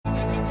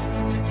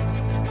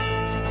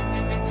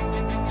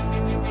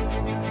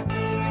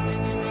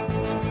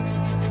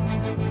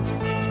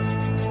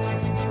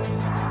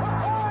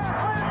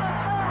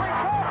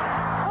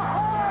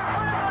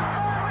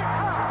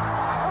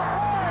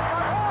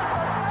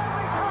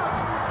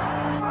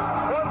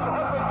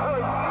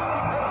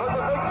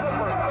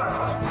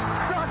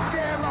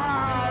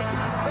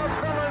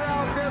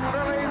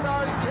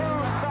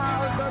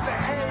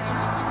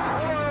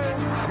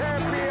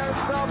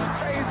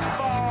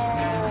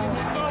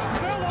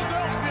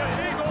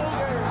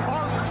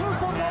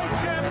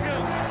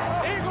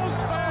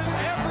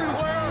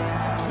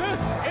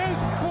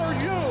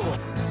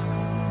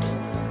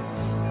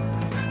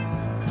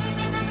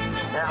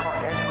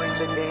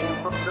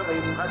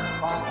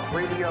Talk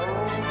Radio,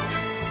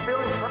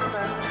 Philly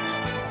Furman,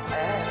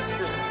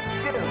 and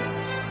Jim,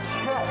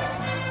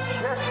 Chet,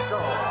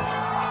 Chesko.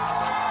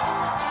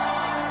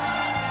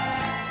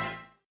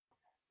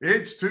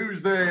 It's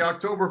Tuesday,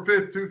 October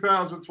 5th,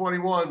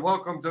 2021.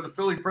 Welcome to the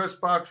Philly Press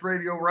Box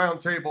Radio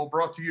Roundtable,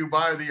 brought to you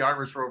by the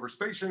Irish Rover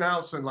Station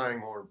House in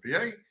Langhorne,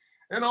 PA,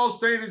 and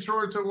Allstate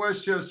Insurance in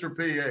Westchester,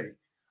 PA.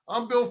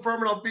 I'm Bill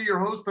Furman. I'll be your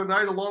host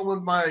tonight, along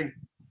with my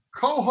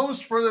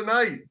co-host for the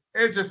night,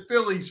 Edge of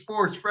Philly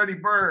Sports, Freddy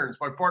Burns.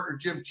 My partner,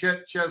 Jim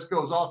Chet,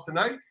 Chesko, is off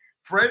tonight.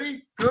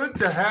 Freddie, good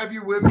to have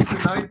you with me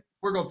tonight.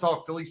 We're going to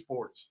talk Philly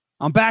sports.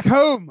 I'm back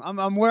home.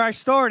 I'm where I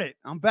started.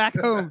 I'm back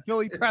home,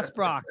 Philly Press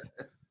Box.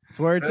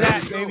 That's where it's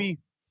at, baby.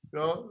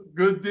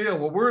 Good deal.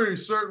 Well, we're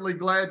certainly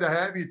glad to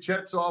have you.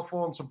 Chet's off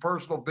on some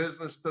personal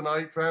business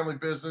tonight, family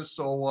business.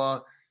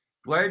 So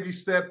glad you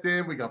stepped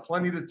in. We got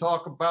plenty to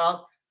talk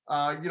about.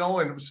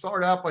 And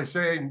start out by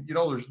saying, I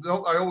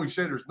always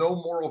say there's no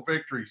moral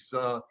victories.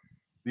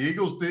 The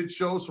Eagles did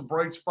show some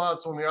bright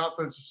spots on the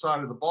offensive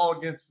side of the ball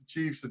against the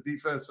Chiefs. The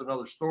defense,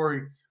 another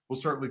story. We'll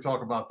certainly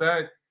talk about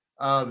that.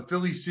 The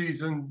Philly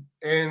season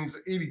ends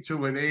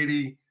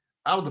 82-80,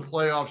 out of the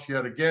playoffs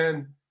yet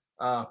again.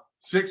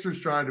 Sixers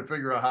trying to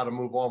figure out how to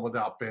move on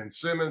without Ben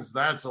Simmons.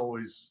 That's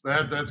going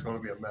to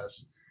be a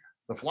mess.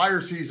 The Flyer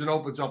season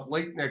opens up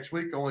late next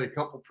week. Only a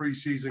couple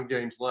preseason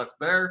games left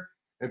there.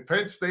 And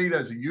Penn State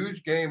has a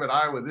huge game at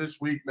Iowa this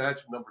week,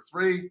 match number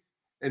 3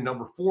 and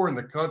number 4 in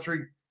the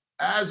country.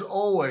 As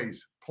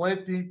always,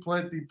 plenty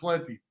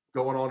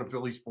going on in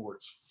Philly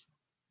sports.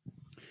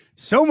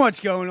 So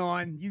much going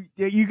on.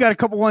 You got a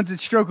couple ones that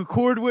stroke a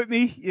chord with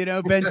me.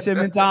 Ben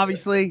Simmons,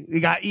 obviously.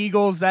 We got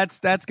Eagles. That's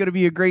going to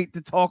be a great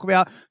to talk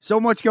about. So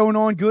much going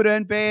on, good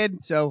and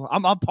bad. So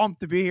I'm pumped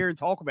to be here and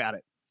talk about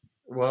it.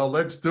 Well,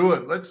 let's do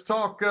it. Let's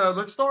talk.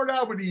 Let's start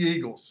out with the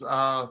Eagles.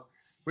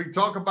 We can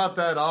talk about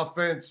that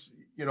offense.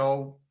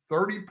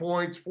 30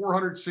 points,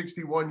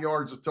 461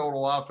 yards of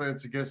total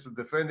offense against the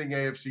defending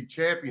AFC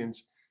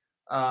champions,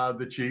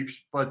 the Chiefs.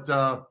 But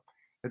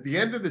at the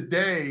end of the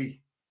day,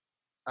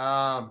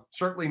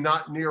 certainly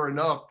not near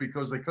enough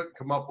because they couldn't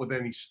come up with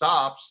any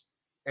stops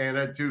and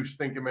had 2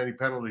 stinking many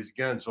penalties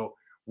again. So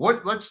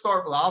let's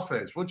start with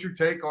offense. What's your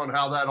take on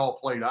how that all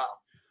played out?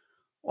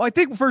 Well, I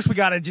think first we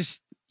got to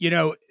just,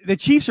 the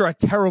Chiefs are a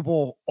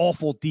terrible,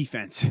 awful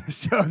defense.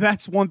 So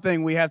that's one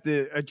thing we have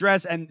to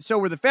address. And so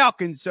were the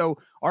Falcons. So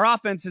our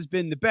offense has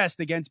been the best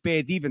against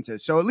bad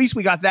defenses. So at least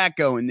we got that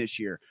going this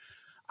year.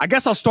 I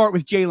guess I'll start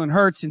with Jalen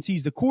Hurts since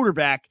he's the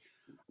quarterback.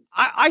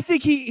 I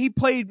think he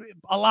played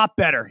a lot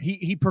better.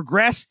 He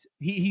progressed.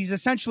 He's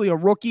essentially a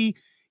rookie.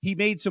 He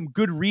made some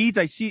good reads.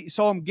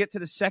 Saw him get to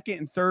the second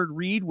and third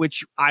read,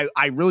 which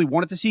I really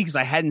wanted to see because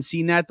I hadn't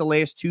seen that the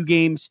last 2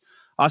 games.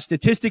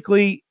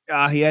 Statistically,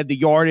 he had the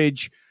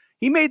yardage.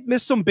 He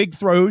missed some big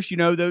throws,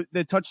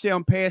 the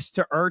touchdown pass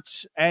to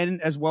Ertz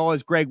and as well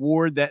as Greg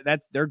Ward.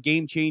 That's their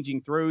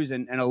game-changing throws,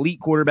 and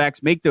elite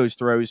quarterbacks make those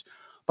throws.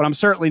 But I'm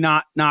certainly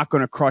not going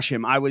to crush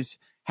him. I was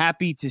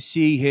happy to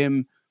see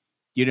him,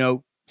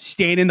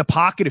 stand in the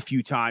pocket a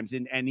few times,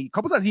 and a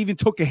couple times he even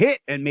took a hit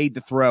and made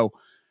the throw.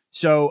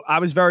 So I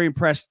was very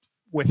impressed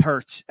with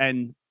Hurts.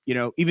 And,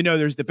 even though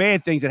there's the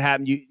bad things that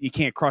happen, you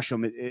can't crush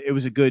him. It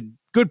was a good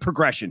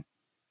progression.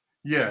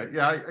 Yeah,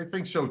 I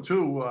think so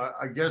too.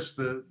 I guess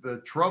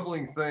the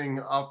troubling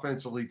thing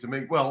offensively to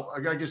me, well,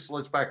 I guess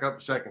let's back up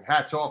a second.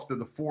 Hats off to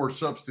the 4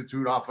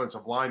 substitute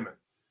offensive linemen.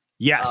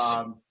 Yes.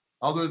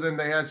 Other than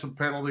they had some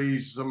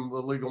penalties, some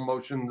illegal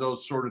motion,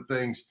 those sort of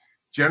things,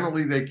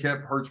 generally they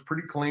kept Hurts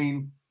pretty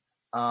clean.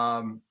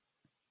 And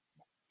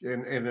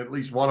at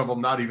least one of them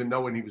not even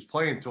knowing he was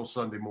playing until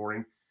Sunday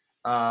morning.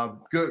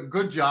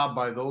 Good job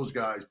by those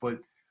guys.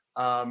 But,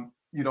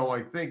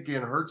 I think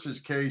in Hurts's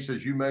case,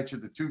 as you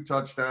mentioned, the 2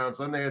 touchdowns,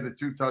 then they had the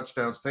 2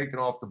 touchdowns taken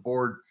off the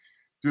board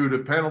due to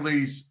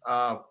penalties.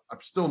 I'm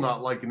still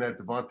not liking that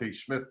Devontae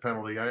Smith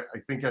penalty. I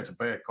think that's a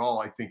bad call.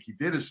 I think he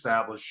did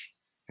establish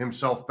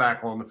himself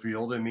back on the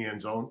field in the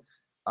end zone.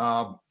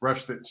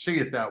 Refs didn't see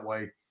it that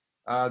way.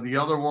 The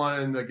other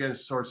one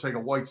against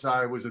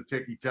Ortega-Whiteside was a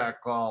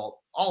ticky-tack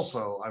call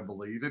also, I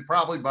believe. It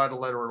probably by the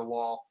letter of the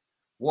law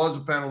was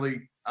a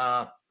penalty.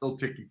 They'll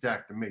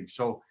ticky-tack to me.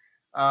 So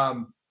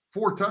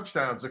 4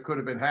 touchdowns that could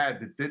have been had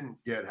that didn't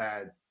get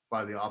had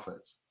by the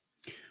offense.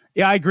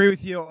 Yeah, I agree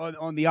with you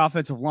on the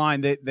offensive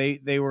line.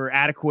 They were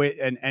adequate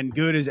and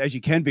good as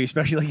you can be,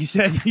 especially like you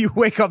said, you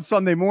wake up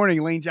Sunday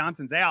morning, Lane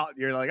Johnson's out.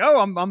 You're like, oh,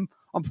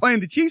 I'm playing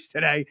the Chiefs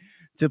today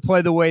to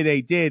play the way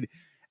they did.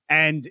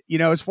 And,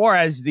 as far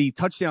as the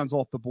touchdowns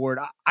off the board,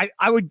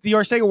 I would, the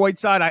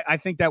Ortega-Whiteside, I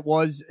think that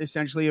was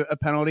essentially a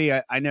penalty.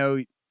 I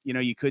know,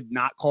 you could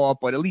not call it,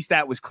 but at least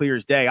that was clear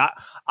as day.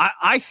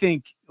 I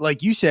think,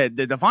 like you said,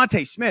 the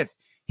Devontae Smith,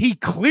 he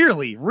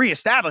clearly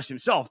reestablished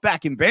himself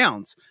back in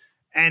bounds.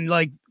 And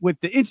like with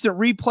the instant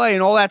replay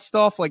and all that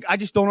stuff, like I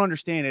just don't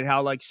understand it,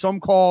 how like some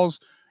calls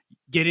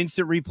get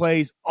instant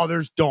replays,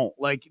 others don't.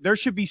 Like there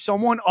should be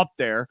someone up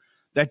there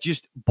that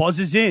just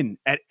buzzes in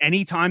at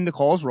any time the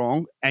call's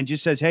wrong and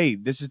just says, hey,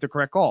 this is the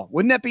correct call.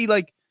 Wouldn't that be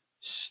like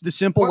the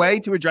simple way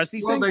to address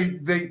these things? Well,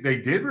 they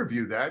did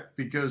review that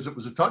because it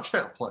was a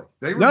touchdown play.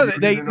 The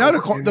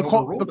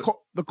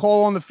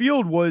call on the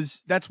field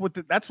was that's what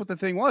the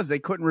thing was. They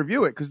couldn't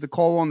review it because the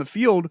call on the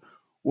field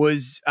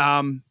was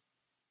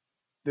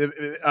he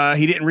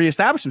didn't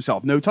reestablish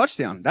himself. No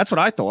touchdown. That's what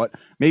I thought.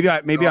 Maybe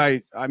I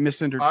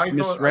misread it. I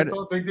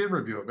thought they did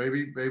review it.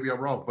 Maybe I'm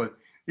wrong, but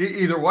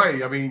either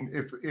way, I mean,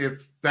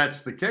 if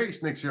that's the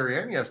case, Nick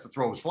Sirianni has to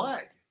throw his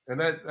flag, and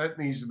that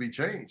needs to be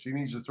changed. He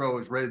needs to throw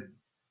his red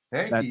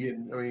hanky,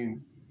 and I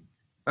mean,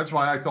 that's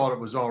why I thought it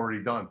was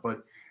already done.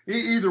 But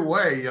either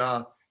way,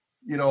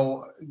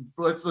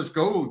 let's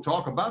go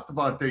talk about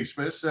DeVonta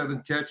Smith.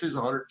 7 catches,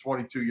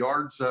 122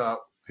 yards,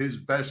 his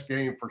best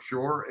game for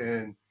sure,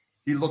 and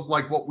he looked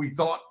like what we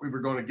thought we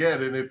were going to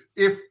get. And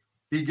if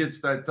he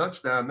gets that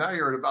touchdown, now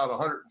you're at about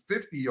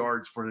 150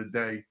 yards for the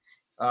day.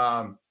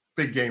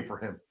 Big game for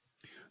him.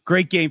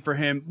 Great game for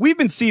him. We've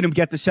been seeing him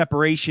get the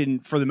separation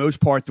for the most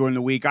part during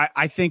the week.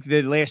 I think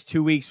the last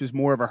 2 weeks was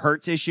more of a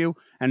Hurts issue,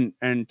 and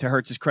to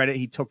Hurts' credit,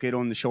 he took it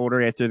on the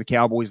shoulder after the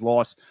Cowboys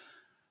loss.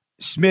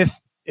 Smith,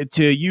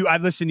 to you,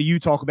 I've listened to you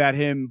talk about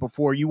him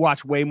before. You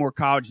watch way more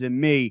college than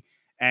me,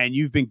 and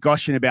you've been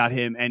gushing about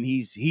him, and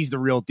he's the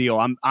real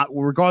deal.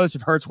 Regardless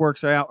if Hurts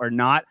works out or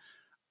not,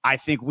 I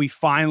think we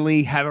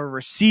finally have a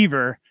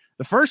receiver,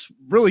 the first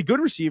really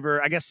good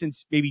receiver, I guess,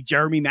 since maybe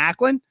Jeremy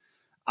Maclin.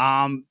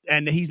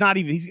 And he's not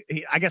even,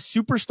 I guess,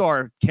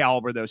 superstar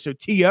caliber though. So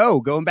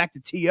going back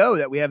to T.O.,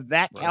 that we have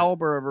that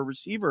caliber of a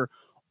receiver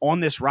on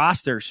this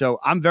roster. So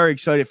I'm very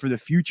excited for the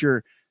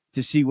future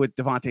to see what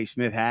DeVonta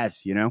Smith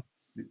has,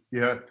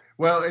 Yeah.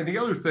 Well, and the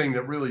other thing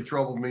that really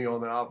troubled me on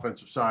the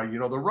offensive side, they're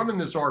running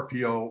this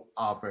RPO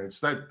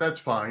offense. That's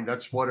fine.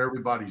 That's what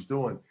everybody's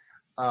doing.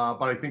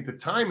 But I think the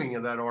timing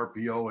of that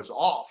RPO is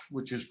off,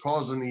 which is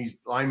causing these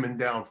linemen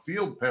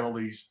downfield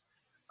penalties.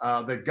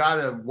 They've got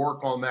to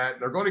work on that.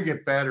 They're going to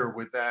get better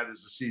with that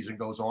as the season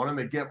goes on, and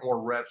they get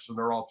more reps and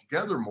they're all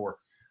together more.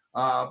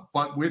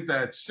 But with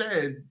that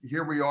said,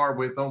 here we are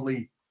with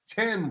only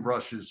 10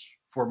 rushes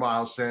for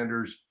Miles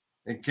Sanders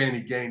and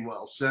Kenny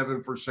Gainwell,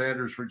 7 for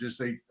Sanders for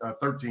just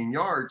 13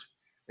 yards,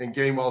 and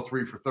Gainwell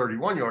 3 for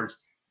 31 yards.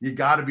 You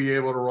got to be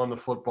able to run the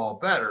football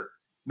better.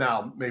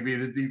 Now, maybe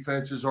the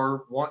defenses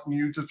are wanting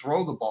you to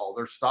throw the ball.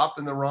 They're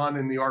stopping the run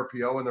in the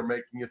RPO and they're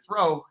making you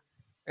throw,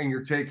 and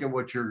you're taking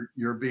what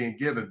you're being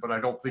given. But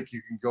I don't think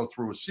you can go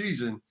through a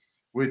season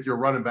with your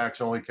running backs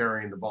only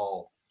carrying the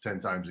ball 10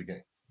 times a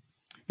game.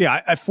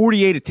 Yeah, at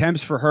 48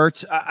 attempts for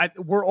Hurts,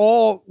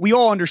 we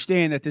all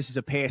understand that this is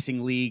a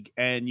passing league,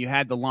 and you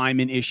had the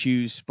lineman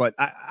issues. But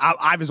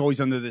I was always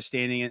under the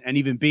standing, and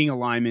even being a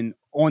lineman,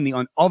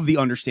 of the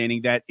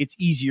understanding that it's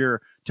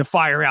easier to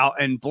fire out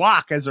and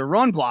block as a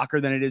run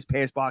blocker than it is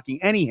pass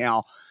blocking.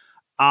 Anyhow,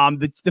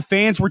 the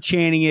fans were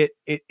chanting it.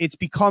 It's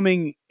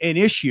becoming an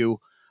issue.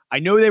 I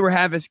know they were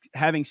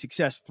having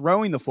success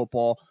throwing the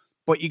football,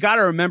 but you got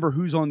to remember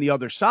who's on the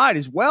other side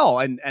as well.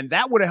 And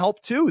that would have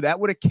helped too. That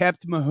would have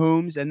kept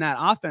Mahomes and that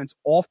offense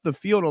off the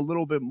field a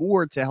little bit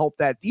more to help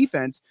that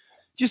defense.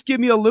 Just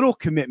give me a little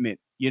commitment,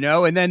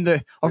 and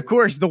then of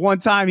course, the one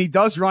time he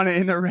does run it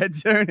in the red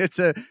zone, it's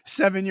a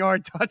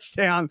 7-yard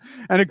touchdown.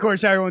 And of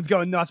course, everyone's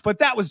going nuts, but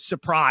that was a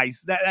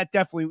surprise.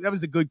 That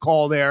was a good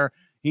call there.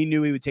 He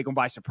knew he would take them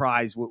by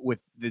surprise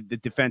with the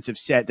defensive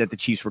set that the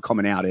Chiefs were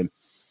coming out in.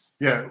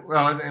 Yeah.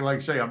 Well, and like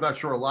I say, I'm not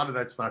sure a lot of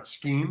that's not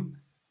scheme.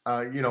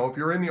 If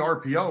you're in the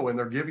RPO and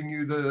they're giving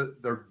you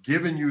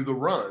the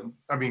run,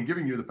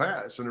 giving you the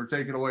pass, and they're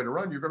taking away the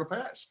run, you're going to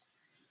pass.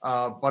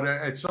 But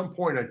at some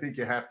point, I think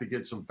you have to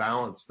get some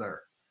balance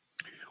there.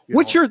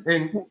 I'm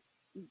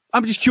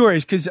just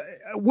curious because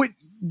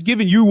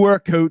given you were a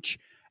coach,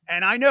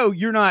 and I know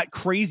you're not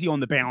crazy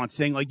on the balance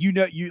thing. Like,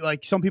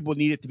 some people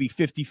need it to be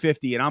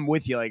 50-50, and I'm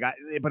with you.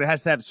 But it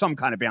has to have some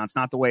kind of balance,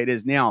 not the way it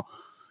is now.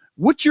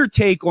 What's your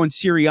take on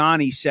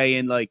Sirianni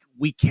saying,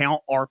 we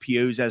count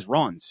RPOs as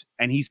runs,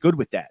 and he's good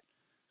with that?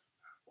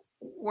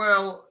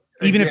 Well,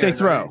 even if they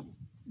throw.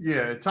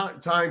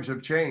 Times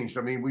have changed.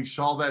 I mean, we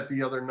saw that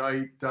the other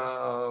night.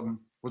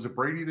 Was it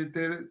Brady that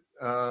did it?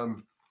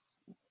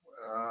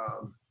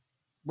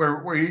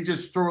 Where he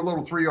just threw a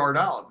little 3-yard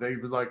out. They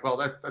was like, well,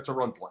 that's a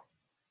run play.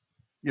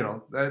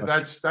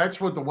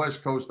 That's what the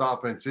West Coast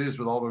offense is,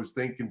 with all those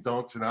dink and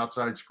dunks and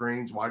outside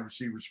screens, wide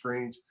receiver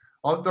screens.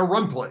 They're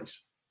run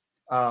plays.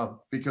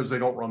 Because they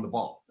don't run the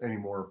ball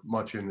anymore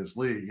much in this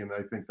league. And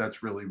I think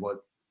that's really what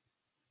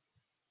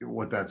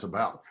that's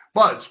about.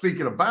 But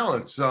speaking of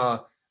balance,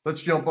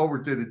 let's jump over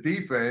to the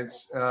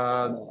defense.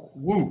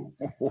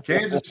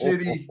 Kansas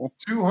City,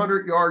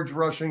 200 yards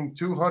rushing,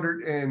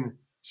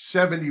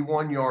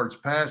 271 yards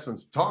passing.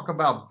 Talk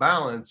about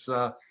balance.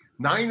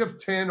 9 of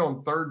 10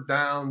 on third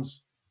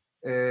downs.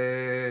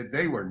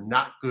 They were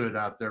not good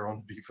out there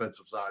on the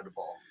defensive side of the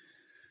ball.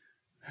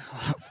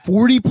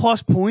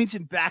 40+ points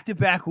in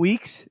back-to-back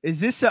weeks. Is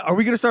this? Are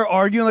we going to start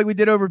arguing like we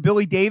did over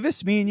Billy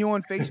Davis? Me and you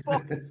on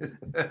Facebook.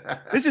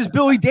 This is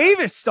Billy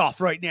Davis stuff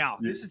right now.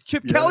 This is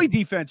Chip Kelly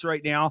defense right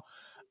now.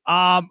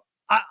 I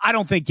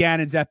don't think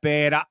Gannon's that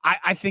bad.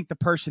 I think the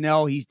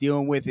personnel he's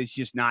dealing with is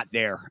just not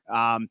there.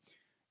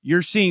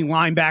 you're seeing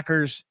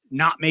linebackers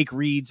not make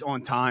reads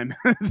on time.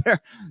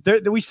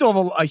 We still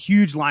have a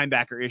huge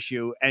linebacker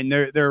issue, and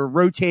they're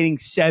rotating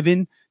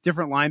 7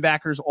 different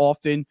linebackers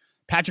often.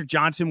 Patrick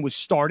Johnson was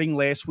starting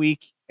last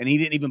week, and he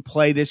didn't even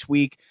play this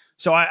week.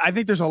 So I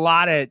think there's a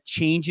lot of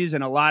changes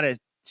and a lot of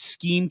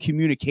scheme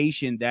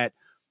communication that,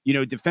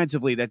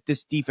 defensively, that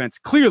this defense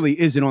clearly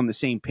isn't on the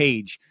same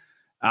page.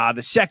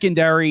 The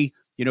secondary,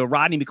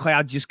 Rodney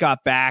McLeod just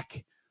got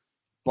back,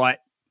 but,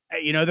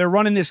 they're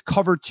running this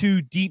cover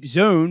 2 deep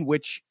zone,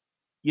 which,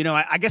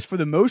 I guess for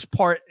the most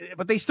part,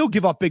 but they still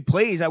give up big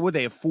plays.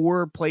 They have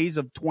 4 plays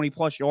of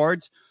 20-plus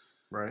yards.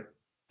 Right.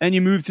 And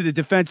you move to the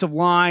defensive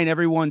line.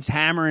 Everyone's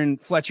hammering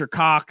Fletcher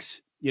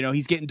Cox.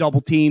 He's getting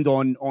double teamed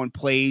on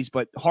plays,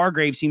 but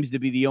Hargrave seems to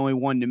be the only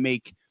one to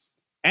make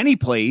any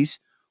plays.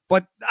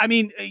 But I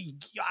mean,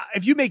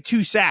 if you make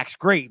 2 sacks,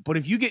 great. But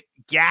if you get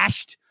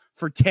gashed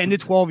for 10 to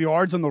 12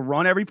 yards on the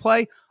run every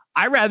play,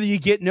 I'd rather you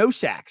get no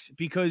sacks,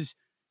 because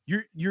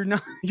you're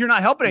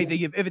not helping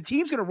anything. If a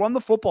team's going to run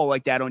the football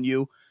like that on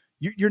you,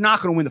 you're not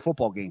going to win the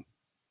football game.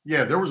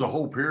 Yeah, there was a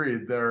whole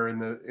period there in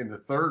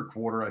the third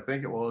quarter, I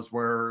think it was,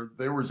 where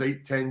there was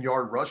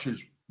 8-10-yard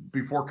rushes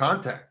before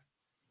contact.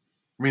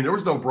 I mean, there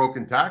was no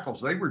broken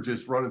tackles. They were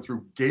just running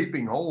through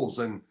gaping holes,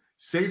 and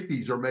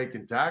safeties are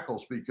making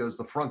tackles because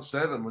the front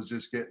 7 was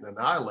just getting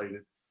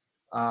annihilated.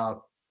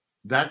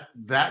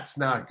 That's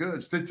not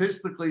good.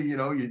 Statistically,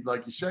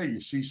 like you say,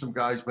 you see some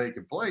guys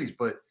making plays,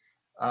 but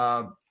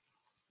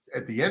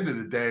at the end of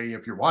the day,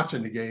 if you're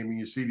watching the game and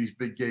you see these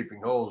big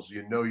gaping holes,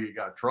 you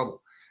got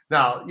trouble.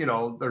 Now,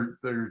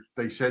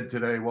 they said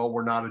today, well,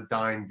 we're not a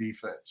dime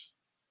defense.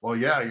 Well,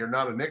 yeah, you're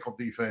not a nickel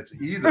defense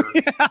either.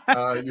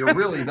 You're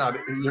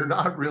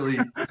not really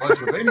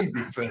much of any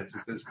defense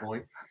at this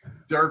point.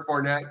 Derek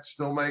Barnett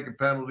still making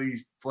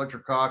penalties. Fletcher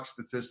Cox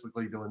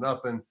statistically doing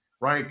nothing.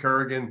 Ryan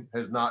Kerrigan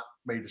has not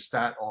made a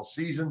stat all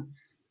season.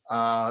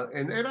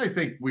 And I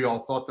think we all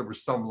thought there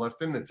was some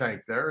left in the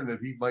tank there and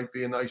that he might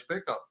be a nice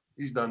pickup.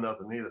 He's done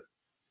nothing either.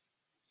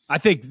 I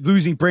think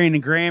losing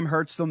Brandon Graham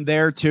hurts them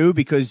there too,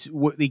 because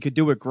what they could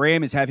do with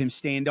Graham is have him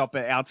stand up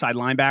at outside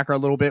linebacker a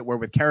little bit, where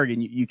with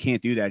Kerrigan, you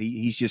can't do that.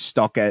 He's just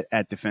stuck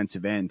at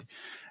defensive end.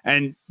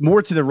 And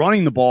more to the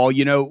running the ball,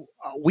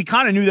 we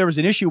kind of knew there was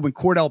an issue when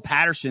Cordell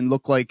Patterson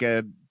looked like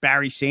a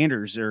Barry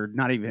Sanders or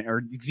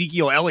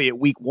Ezekiel Elliott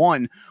week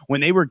 1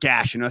 when they were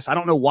gashing us. I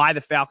don't know why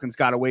the Falcons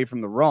got away from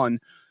the run.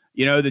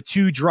 The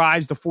 2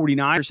 drives the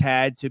 49ers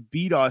had to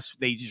beat us,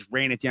 they just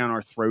ran it down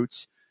our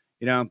throats.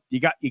 You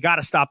got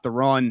to stop the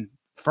run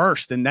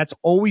first. And that's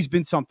always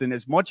been something,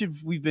 as much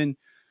as we've been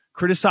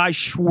criticized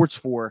Schwartz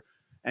for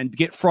and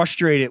get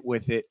frustrated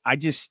with it. I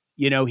just,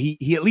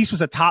 he at least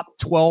was a top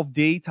 12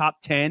 D,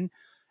 top 10.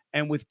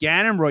 And with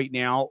Gannon right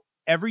now,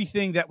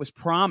 everything that was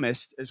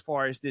promised as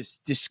far as this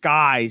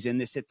disguise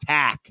and this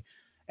attack,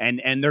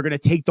 and they're going to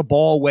take the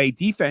ball away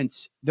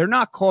defense, they're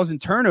not causing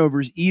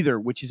turnovers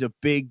either, which is a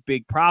big,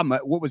 big problem.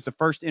 What was the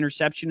first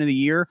interception of the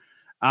year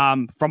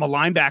from a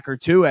linebacker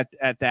too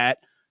at that?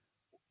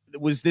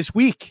 Was this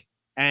week,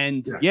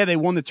 and they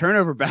won the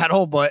turnover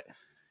battle, but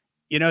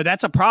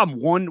that's a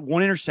problem.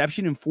 One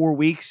interception in 4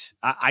 weeks.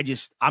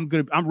 I'm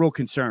real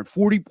concerned.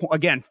 40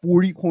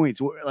 points.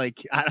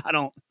 Like I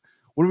don't.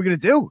 What are we gonna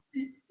do?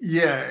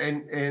 Yeah,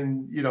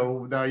 and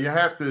now you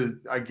have to.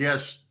 I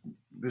guess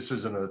this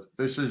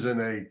isn't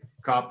a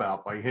cop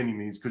out by any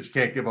means, because you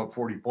can't give up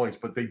 40 points,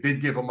 but they did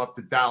give them up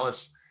to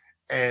Dallas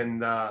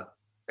and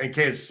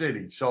Kansas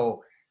City,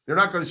 so. They're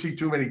not going to see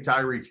too many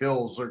Tyreek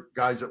Hills or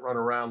guys that run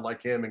around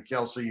like him and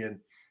Kelsey. And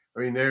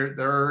I mean,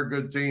 they're a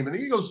good team. And the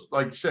Eagles,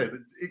 like you said,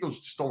 the Eagles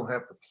just don't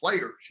have the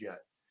players yet,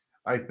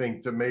 I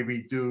think, to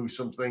maybe do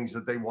some things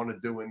that they want to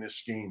do in this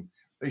scheme.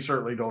 They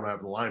certainly don't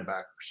have the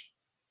linebackers.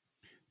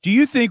 Do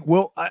you think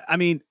we'll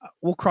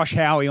crush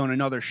Howie on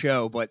another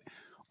show, but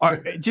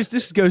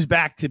this goes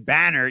back to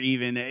Banner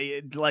even.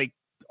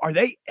 Are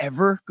they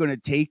ever going to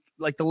take,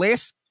 like, the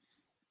last,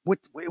 what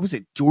was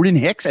it, Jordan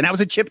Hicks? And that was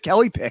a Chip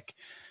Kelly pick.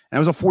 And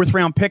that was a 4th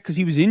round pick because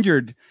he was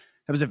injured.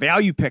 That was a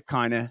value pick,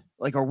 kind of.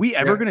 Like, are we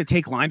ever going to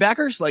take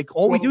linebackers? Like,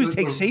 all we do is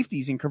take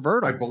safeties and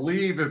convert them. I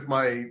believe, if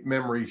my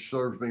memory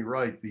serves me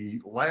right, the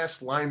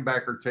last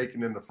linebacker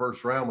taken in the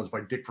 1st round was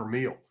by Dick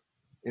Vermeil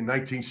in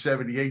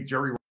 1978.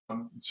 Jerry,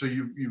 so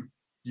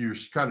you're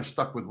kind of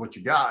stuck with what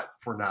you got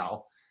for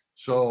now.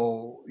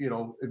 So,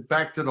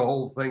 back to the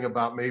whole thing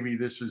about maybe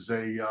this is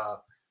a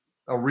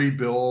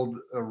rebuild,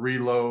 a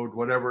reload,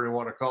 whatever you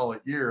want to call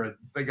it, year.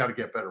 They got to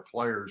get better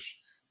players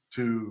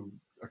to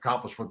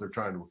accomplish what they're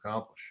trying to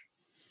accomplish.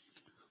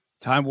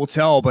 Time will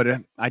tell, but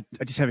I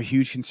just have a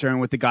huge concern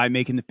with the guy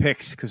making the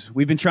picks, because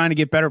we've been trying to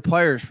get better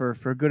players for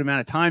a good amount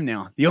of time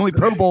now. The only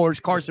Pro Bowler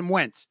is Carson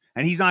Wentz,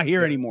 and he's not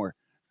here anymore.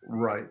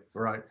 Right.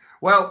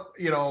 Well,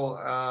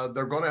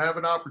 they're going to have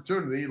an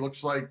opportunity. It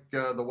looks like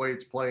the way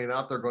it's playing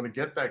out, they're going to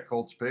get that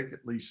Colts pick,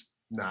 at least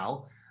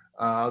now.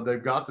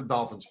 They've got the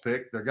Dolphins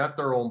pick. They've got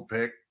their own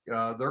pick.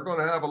 They're going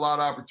to have a lot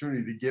of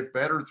opportunity to get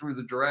better through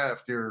the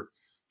draft here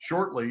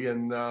shortly.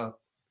 And, I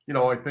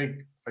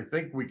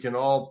think we can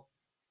all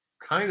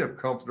kind of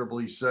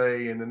comfortably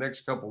say in the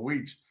next couple of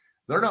weeks,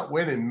 they're not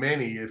winning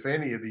many, if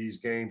any, of these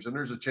games, and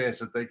there's a chance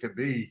that they could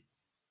be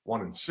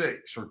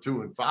 1-6 or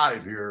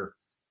 2-5 here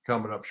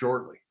coming up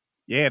shortly.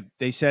 Yeah,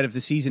 they said if the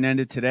season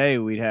ended today,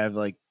 we'd have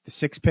like the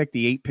 6th pick,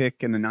 the 8th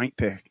pick, and the ninth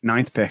pick.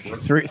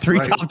 Three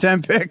right. top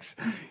 10 picks.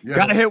 Yeah.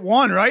 Got to hit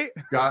one, right?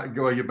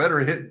 You better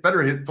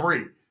hit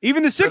 3.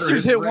 Even the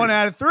Sixers hit 1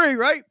 out of 3,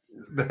 right?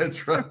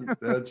 That's right.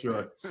 That's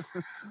right.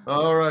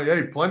 All right.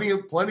 Hey, plenty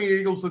of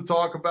Eagles to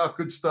talk about.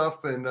 Good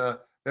stuff, and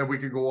we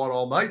could go on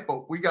all night,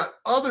 but we got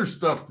other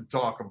stuff to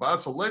talk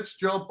about. So let's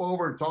jump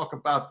over and talk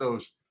about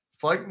those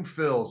Fighting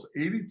Phils,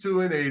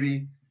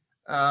 82-80.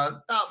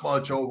 Not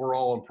much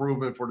overall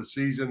improvement for the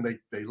season.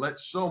 They let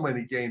so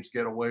many games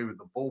get away with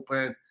the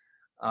bullpen.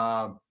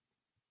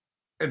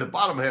 And the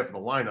bottom half of the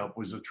lineup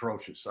was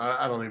atrocious.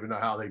 I don't even know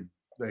how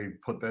they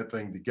put that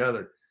thing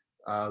together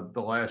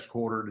the last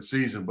quarter of the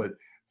season. But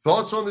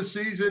thoughts on the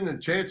season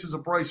and chances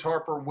of Bryce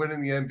Harper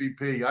winning the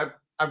MVP?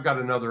 I've got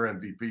another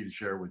MVP to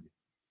share with you.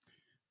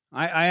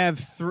 I have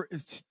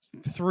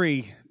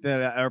three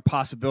that are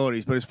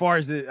possibilities, but as far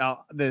as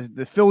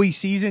the Philly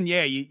season,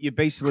 yeah, you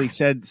basically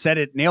said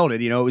it, nailed it.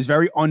 You know, it was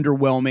very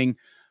underwhelming.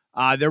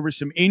 There were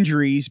some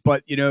injuries,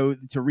 but to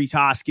Reese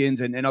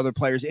Hoskins and other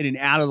players in and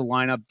out of the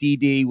lineup.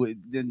 DD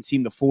didn't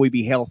seem to fully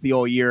be healthy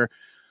all year,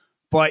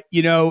 but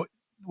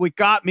what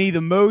got me the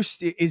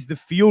most is the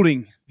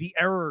fielding, the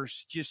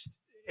errors.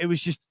 It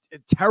was just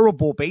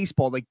terrible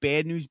baseball, like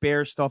bad news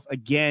bear stuff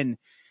again.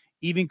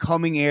 Even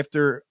coming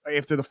after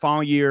the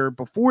following year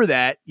before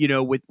that,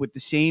 with the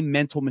same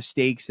mental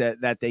mistakes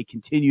that they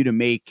continue to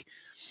make.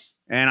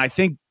 And I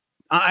think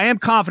I am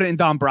confident in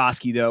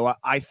Dombrowski, though.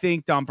 I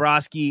think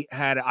Dombrowski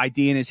had an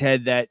idea in his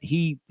head that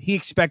he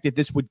expected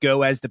this would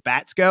go as the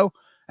bats go.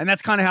 And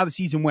that's kind of how the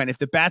season went. If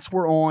the bats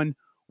were on,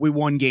 we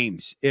won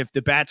games. If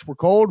the bats were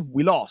cold,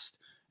 we lost.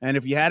 And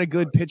if you had a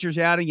good pitcher's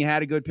outing, you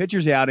had a good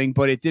pitcher's outing,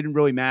 but it didn't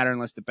really matter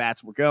unless the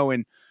bats were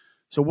going.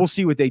 So we'll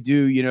see what they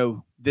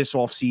do, this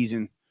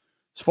offseason.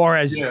 As far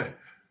as the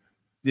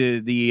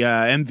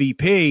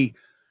MVP,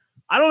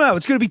 I don't know.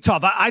 It's going to be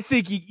tough. I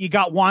think you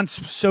got Juan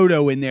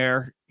Soto in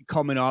there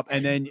coming up,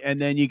 and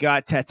then you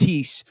got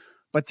Tatis.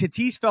 But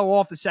Tatis fell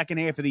off the second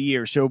half of the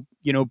year. So,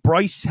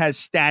 Bryce has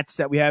stats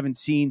that we haven't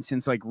seen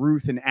since like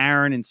Ruth and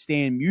Aaron and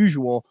Stan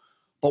Musial.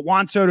 But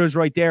Juan Soto's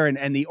right there,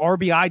 and the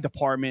RBI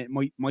department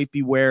might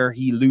be where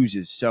he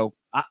loses. So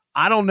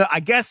I don't know.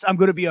 I guess I'm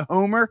going to be a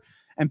homer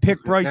and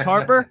pick Bryce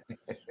Harper.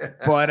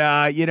 But,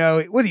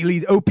 what did he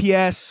lead?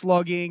 OPS,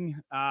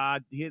 slugging.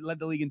 He led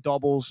the league in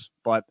doubles.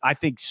 But I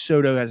think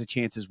Soto has a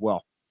chance as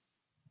well.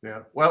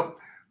 Yeah. Well,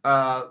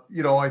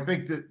 I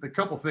think that the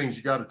couple things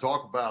you got to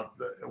talk about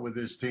with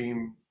this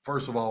team,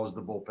 first of all, is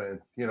the bullpen.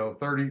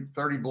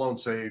 30 blown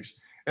saves.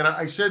 And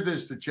I said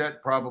this to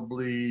Chet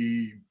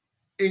probably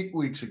 8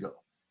 weeks ago.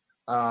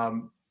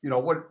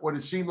 What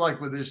it seemed like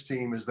with this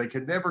team is they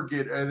could never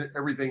get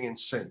everything in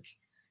sync.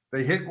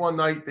 They hit one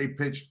night, they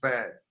pitched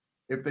bad.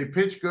 If they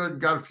pitched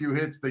good, got a few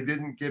hits, they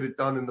didn't get it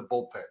done in the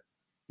bullpen.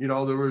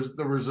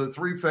 There was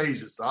 3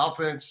 phases: the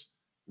offense,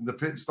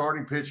 the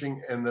starting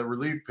pitching, and the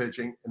relief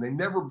pitching, and they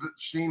never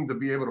seemed to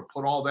be able to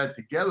put all that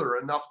together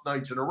enough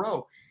nights in a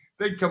row.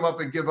 They'd come up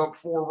and give up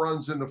 4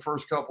 runs in the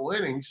first couple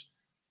innings,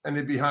 and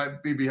they'd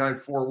be behind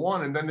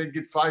 4-1, and then they'd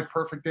get 5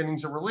 perfect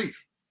innings of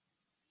relief,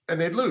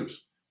 and they'd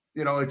lose.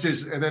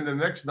 And then the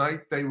next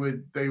night they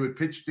would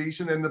pitch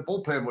decent, and the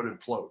bullpen would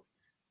implode.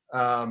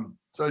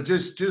 So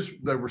just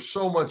there was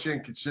so much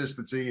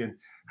inconsistency in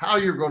how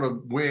you're going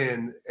to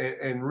win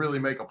and really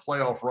make a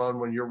playoff run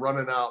when you're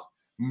running out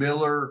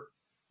Miller,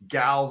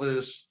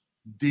 Galvis,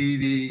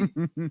 Didi,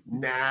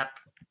 Knapp,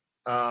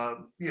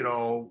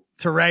 Torreyes,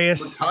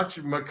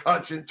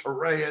 McCutchen,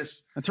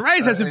 Torreyes.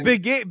 Torreyes has some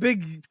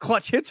big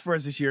clutch hits for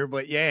us this year,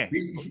 but yeah,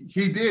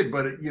 he did,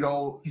 but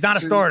he's not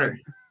a starter.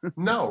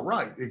 No,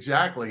 right,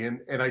 exactly,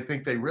 and I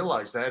think they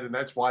realized that, and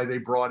that's why they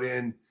brought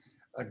in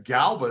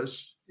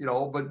Galvis.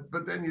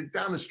 But then you're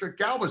down the stretch.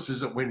 Galvis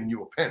isn't winning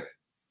you a pennant,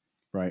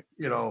 right?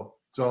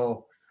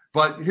 So.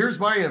 But here's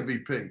my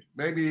MVP.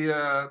 Maybe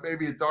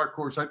a dark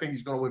horse. I think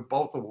he's going to win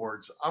both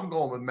awards. I'm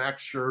going with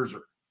Max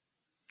Scherzer.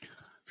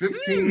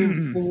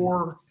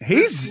 15-4.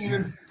 He's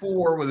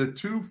 15-4 with a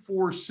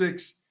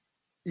 2.46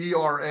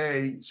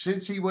 ERA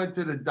since he went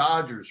to the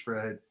Dodgers,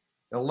 Fred.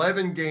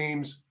 11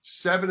 games,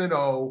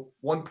 7-0,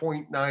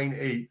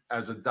 1.98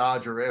 as a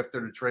Dodger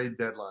after the trade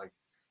deadline.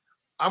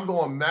 I'm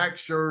going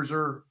Max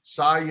Scherzer,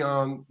 Cy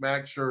Young,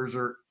 Max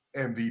Scherzer,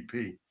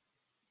 MVP.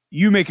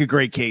 You make a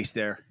great case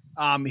there.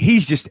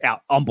 He's just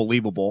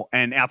unbelievable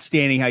and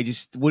outstanding.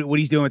 What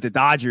he's doing with the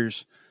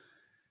Dodgers.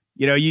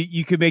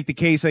 You could make the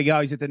case like,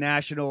 he's at the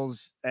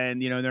Nationals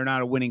and, they're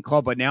not a winning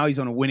club, but now he's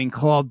on a winning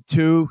club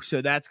too.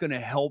 So that's going to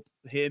help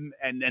him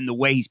and the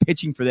way he's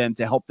pitching for them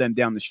to help them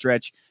down the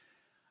stretch.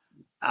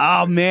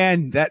 Oh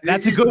man,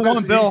 that's a good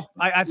one, Bill.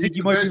 I think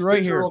you might be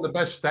right here. On the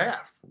best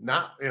staff.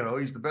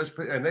 He's the best,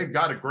 and they've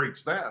got a great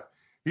staff.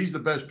 He's the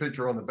best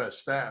pitcher on the best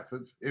staff.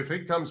 If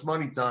it comes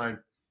money time,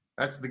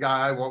 that's the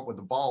guy I want with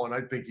the ball, and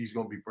I think he's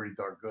going to be pretty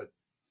darn good.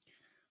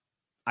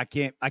 I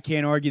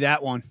can't argue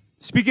that one.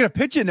 Speaking of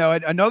pitching, though,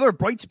 another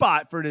bright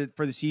spot for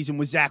the season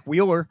was Zach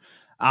Wheeler.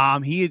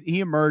 He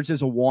emerged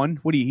as a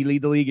 1. He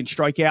lead the league in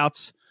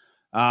strikeouts,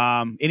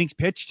 innings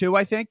pitched too,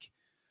 I think.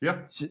 Yeah.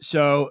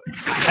 So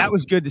that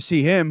was good to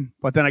see him.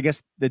 But then I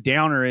guess the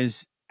downer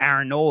is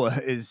Aaron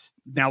Nola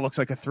now looks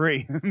like a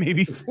 3,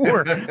 maybe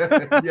 4.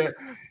 yeah.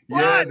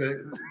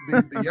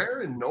 The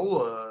Aaron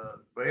Nola,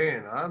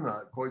 man, I'm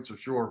not quite so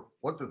sure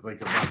what to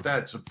think about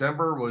that.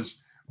 September was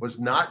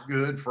not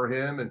good for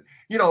him. And,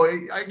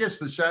 I guess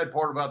the sad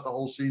part about the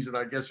whole season,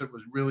 I guess it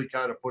was really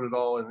kind of put it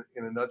all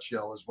in a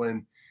nutshell, is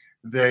when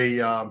they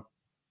go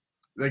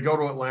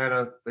to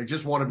Atlanta. They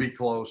just want to be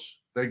close.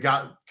 They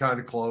got kind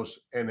of close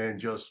and then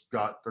just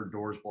got their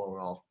doors blown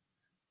off.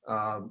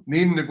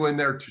 Needing to go in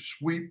there to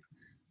sweep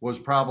was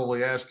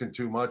probably asking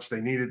too much. They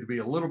needed to be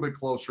a little bit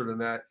closer than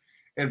that.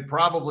 And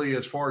probably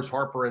as far as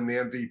Harper and the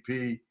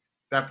MVP,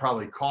 that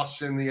probably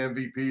costs him the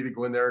MVP to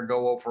go in there and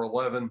go 0 for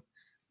 11.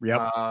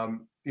 Yep.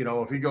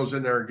 If he goes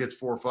in there and gets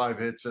 4 or 5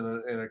 hits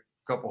and a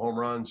couple home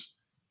runs,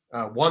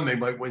 they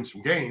might win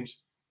some games.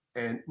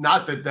 And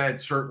not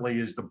that certainly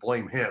is to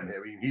blame him. I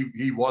mean,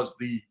 he was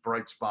the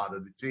bright spot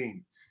of the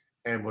team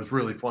and was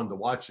really fun to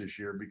watch this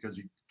year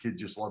because kid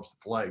just loves to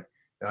play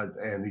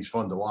and he's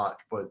fun to watch.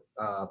 But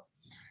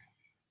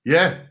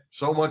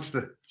so much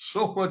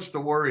to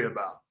worry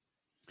about.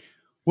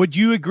 Would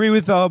you agree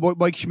with what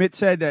Mike Schmidt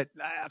said, that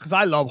because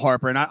I love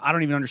Harper and I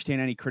don't even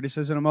understand any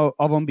criticism of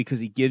him because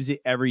he gives it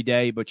every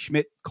day, but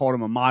Schmidt called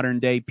him a modern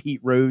day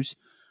Pete Rose,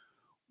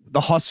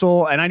 the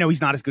hustle. And I know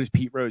he's not as good as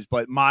Pete Rose,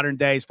 but modern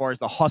day as far as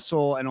the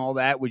hustle and all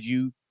that,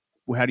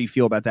 how do you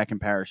feel about that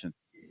comparison?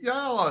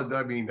 Yeah,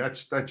 I mean,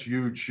 that's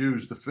huge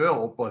shoes to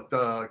fill, but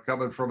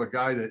coming from a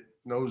guy that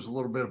knows a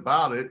little bit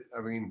about it,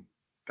 I mean,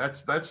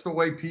 that's the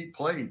way Pete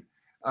played.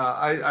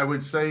 I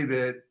would say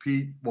that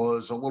Pete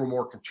was a little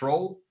more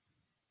controlled.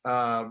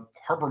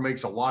 Harper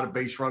makes a lot of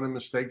base running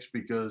mistakes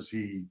because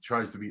he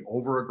tries to be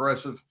over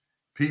aggressive.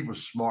 Pete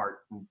was smart,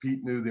 and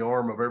Pete knew the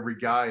arm of every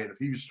guy. And if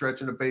he was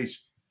stretching a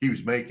base, he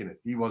was making it.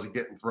 He wasn't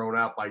getting thrown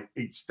out by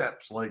 8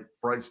 steps like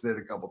Bryce did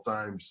a couple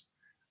times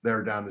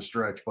there down the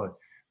stretch. But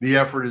the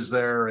effort is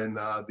there, and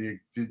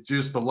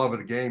just the love of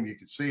the game, you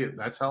can see it. And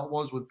that's how it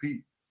was with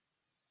Pete.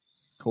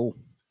 Cool.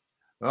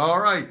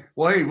 All right.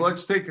 Well, hey,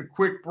 let's take a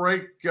quick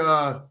break,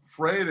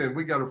 Fred, and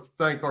we got to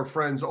thank our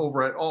friends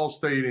over at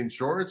Allstate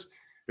Insurance.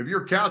 If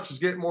your couch is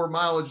getting more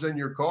mileage than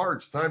your car,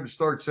 it's time to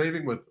start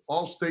saving with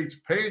Allstate's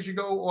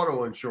pay-as-you-go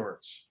auto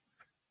insurance.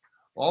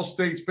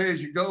 Allstate's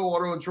pay-as-you-go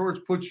auto insurance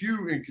puts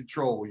you in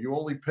control. You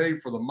only pay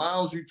for the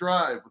miles you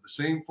drive with the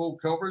same full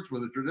coverage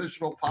with a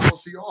traditional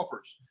policy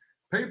offers.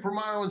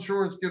 Pay-per-mile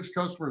insurance gives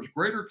customers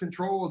greater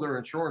control of their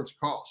insurance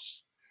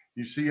costs.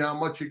 You see how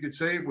much you could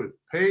save with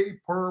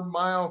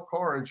pay-per-mile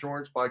car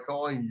insurance by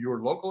calling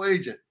your local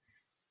agent,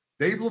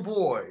 Dave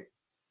Lavoie.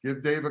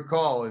 Give Dave a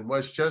call in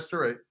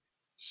Westchester at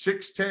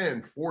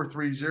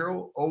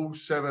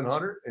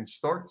 610-430-0700 and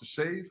start to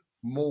save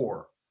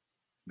more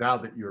now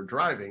that you're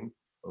driving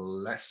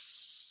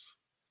less.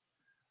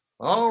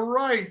 All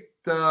right,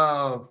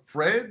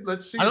 Fred,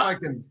 let's see if I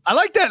can. I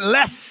like that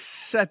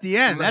less at the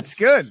end. That's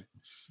good.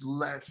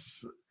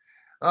 Less.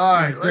 All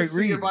right, let's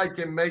see if I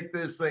can make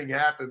this thing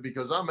happen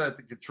because I'm at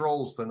the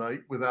controls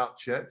tonight without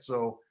Chet.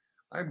 So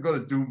I'm going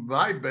to do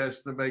my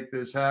best to make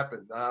this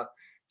happen.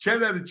 Chet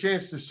had a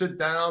chance to sit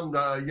down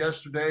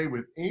yesterday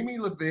with Aimee,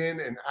 Levin,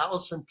 and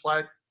Alison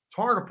Platt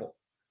Tarnopol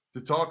to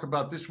talk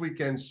about this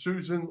weekend's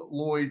Susan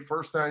Lloyd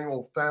First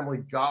Annual Family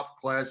Golf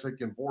Classic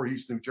in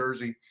Voorhees, New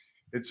Jersey.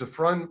 It's a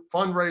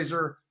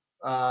fundraiser.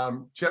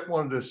 Chet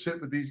wanted to sit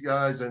with these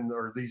guys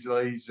or these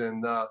ladies,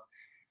 and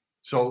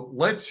so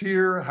let's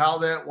hear how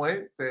that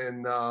went.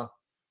 And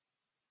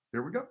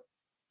here we go.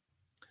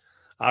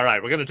 All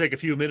right, we're going to take a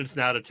few minutes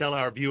now to tell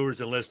our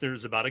viewers and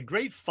listeners about a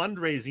great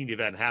fundraising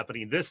event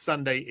happening this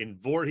Sunday in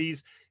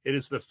Voorhees. It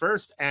is the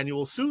first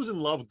annual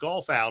Susan Love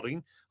Golf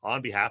Outing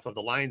on behalf of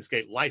the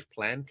Lionsgate Life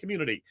Plan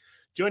community.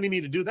 Joining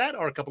me to do that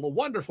are a couple of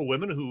wonderful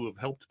women who have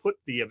helped put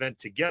the event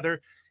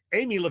together,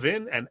 Aimee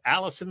Levin and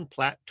Alison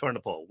Platt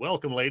Tarnopol.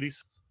 Welcome,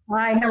 ladies.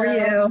 Hi, how are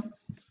you?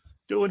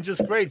 Doing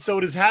just great. So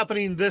it is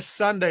happening this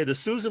Sunday, the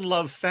Susan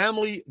Love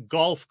Family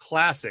Golf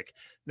Classic.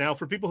 Now,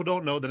 for people who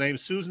don't know the name,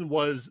 Susan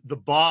was the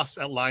boss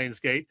at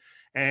Lionsgate,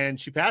 and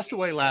she passed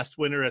away last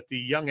winter at the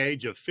young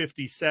age of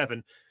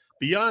 57.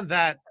 Beyond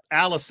that,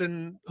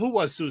 Alison, who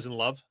was Susan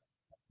Love?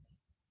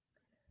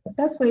 The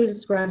best way to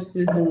describe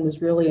Susan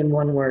is really in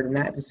one word, and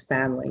that is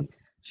family.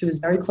 She was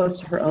very close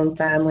to her own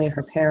family,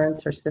 her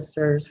parents, her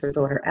sisters, her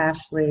daughter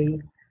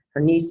Ashley,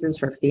 her nieces,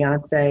 her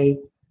fiance,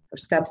 her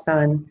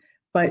stepson.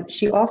 But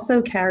she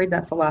also carried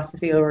that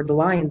philosophy over to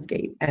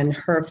Lionsgate, and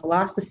her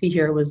philosophy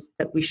here was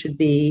that we should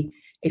be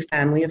a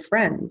family of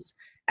friends.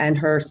 And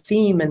her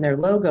theme and their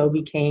logo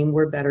became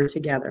 "We're Better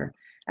Together."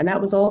 And that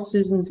was all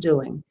Susan's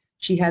doing.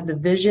 She had the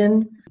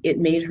vision. It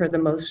made her the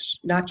most,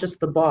 not just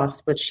the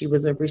boss, but she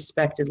was a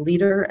respected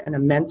leader and a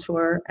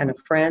mentor and a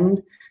friend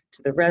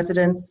to the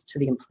residents, to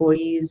the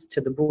employees,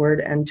 to the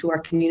board, and to our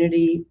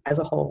community as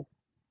a whole.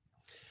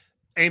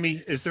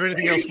 Aimee, is there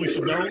anything else we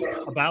should know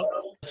about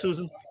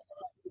Susan?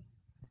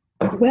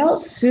 Well,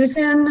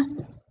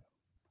 Susan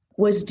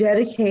was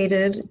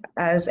dedicated,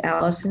 as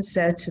Alison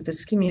said, to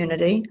this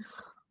community.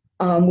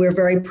 We're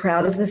very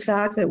proud of the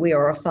fact that we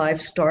are a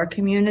 5-star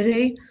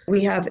community.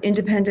 We have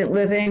independent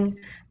living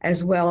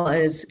as well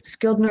as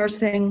skilled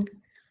nursing,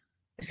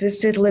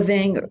 assisted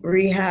living,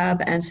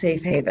 rehab, and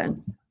safe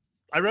haven.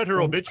 I read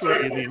her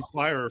obituary in the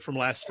Inquirer from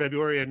last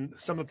February, and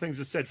some of the things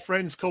it said,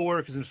 friends,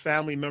 coworkers, and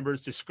family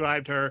members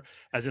described her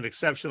as an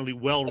exceptionally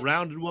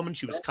well-rounded woman.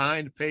 She was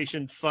kind,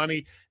 patient,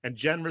 funny, and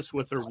generous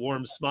with her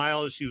warm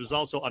smile. She was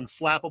also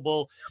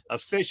unflappable,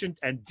 efficient,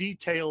 and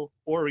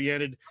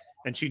detail-oriented,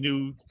 and she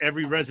knew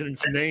every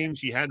resident's name.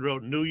 She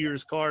handwrote New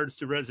Year's cards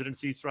to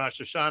residents East Rosh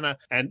Hashanah,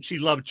 and she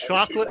loved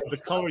chocolate, the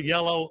color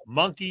yellow,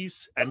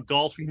 monkeys, and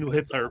golfing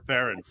with her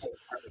parents.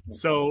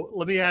 So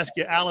let me ask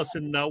you,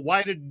 Alison,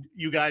 why did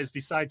you guys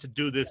decide to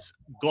do this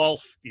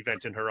golf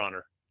event in her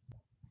honor?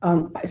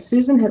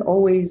 Susan had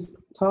always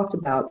talked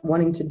about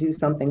wanting to do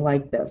something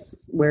like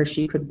this, where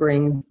she could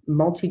bring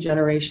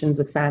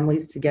multi-generations of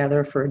families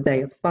together for a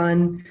day of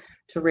fun,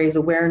 to raise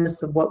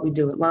awareness of what we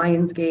do at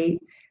Lionsgate,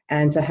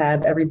 and to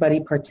have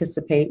everybody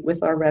participate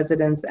with our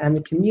residents and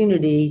the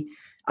community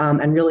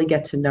and really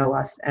get to know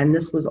us. And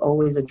this was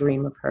always a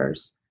dream of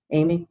hers.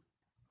 Aimee?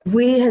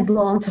 We had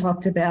long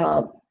talked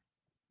about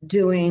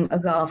doing a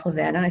golf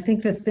event, and I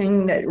think the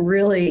thing that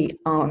really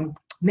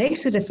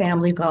makes it a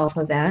family golf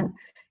event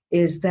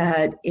is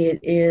that it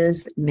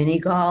is mini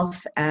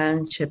golf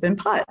and chip and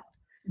putt.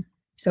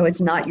 So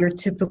it's not your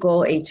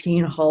typical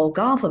 18-hole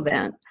golf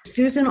event.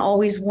 Susan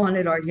always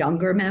wanted our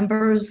younger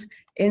members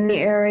in the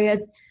area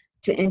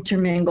to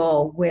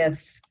intermingle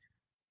with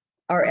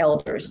our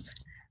elders.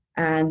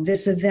 And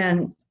this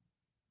event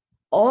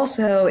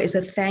also is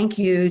a thank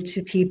you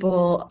to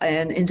people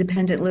in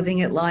independent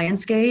living at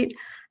Lionsgate,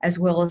 as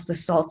well as the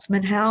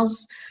Saltzman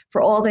House,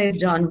 for all they've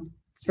done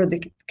for the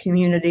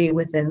community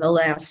within the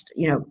last,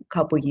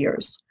 couple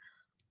years.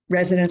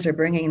 Residents are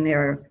bringing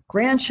their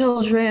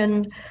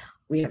grandchildren.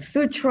 We have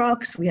food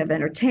trucks, we have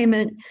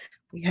entertainment.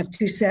 We have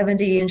 2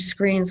 70-inch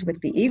screens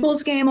with the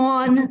Eagles game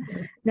on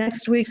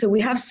next week. So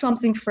we have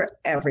something for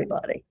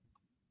everybody.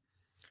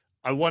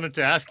 I wanted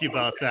to ask you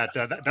about that.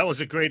 That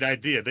was a great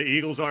idea. The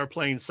Eagles are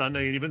playing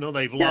Sunday, and even though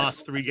they've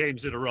lost 3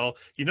 games in a row,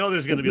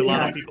 there's going to be a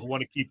lot of people who want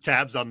to keep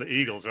tabs on the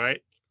Eagles,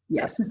 right?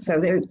 Yes. So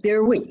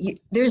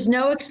there's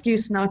no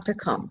excuse not to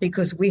come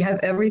because we have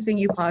everything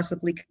you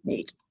possibly could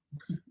need.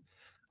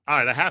 All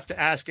right. I have to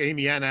ask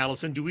Aimee and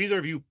Alison, do either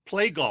of you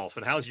play golf,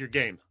 and how's your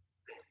game?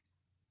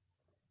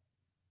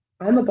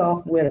 I'm a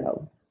golf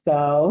widow,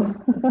 so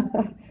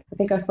I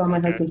think I saw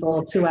my husband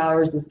bowl 2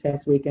 hours this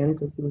past weekend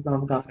because he was on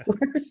the golf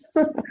course.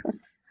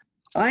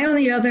 I, on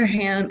the other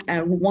hand,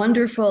 am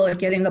wonderful at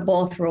getting the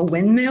ball through a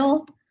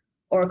windmill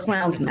or a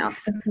clown's mouth.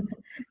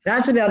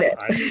 That's about it.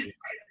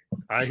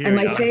 I hear and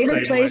my you.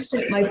 favorite place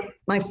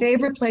my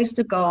favorite place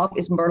to golf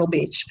is Myrtle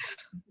Beach.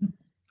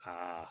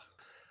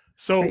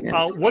 So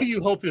what do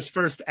you hope this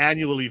first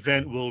annual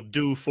event will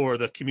do for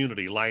the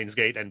community,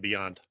 Lionsgate and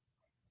beyond?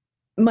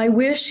 My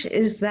wish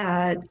is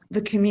that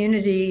the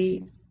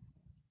community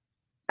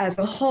as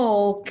a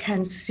whole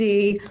can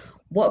see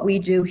what we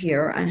do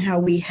here and how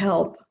we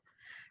help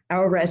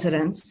our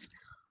residents.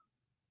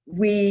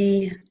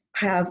 We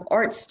have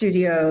art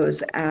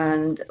studios,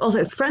 and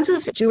also Friends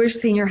of Jewish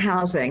Senior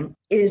Housing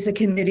is a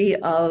committee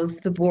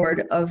of the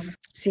Board of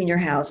Senior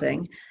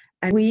Housing,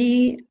 and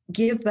we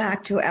give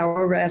back to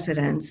our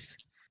residents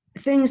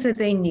things that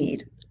they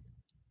need.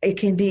 It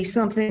can be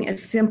something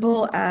as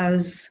simple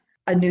as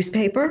a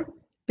newspaper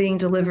being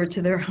delivered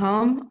to their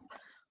home,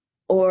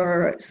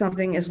 or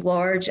something as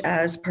large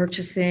as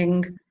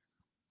purchasing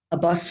a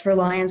bus for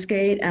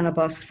Lionsgate and a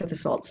bus for the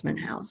Saltzman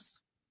House.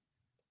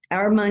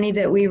 Our money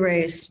that we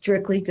raise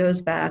strictly goes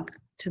back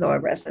to our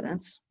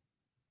residents.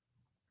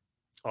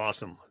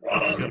 Awesome.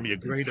 This is going to be a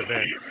great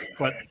event.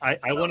 But I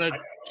want to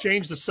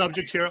change the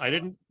subject here. I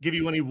didn't give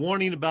you any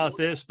warning about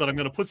this, but I'm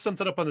going to put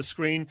something up on the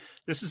screen.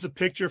 This is a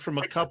picture from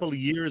a couple of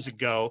years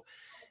ago.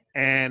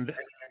 And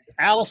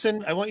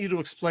Alison, I want you to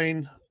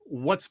explain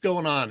what's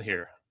going on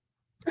here.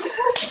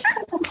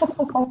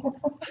 Oh,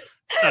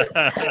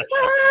 God.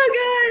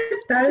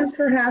 That is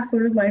perhaps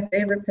one of my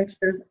favorite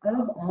pictures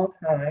of all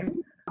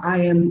time. I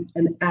am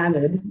an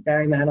avid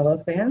Barry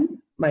Manilow fan.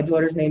 My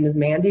daughter's name is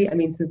Mandy.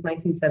 Since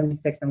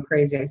 1976, I'm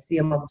crazy. I see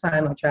him all the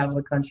time. I travel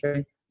the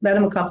country. Met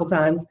him a couple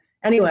times.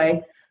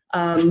 Anyway,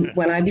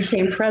 when I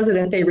became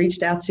president, they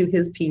reached out to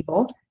his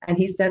people, and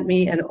he sent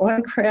me an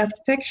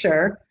autographed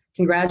picture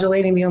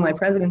congratulating me on my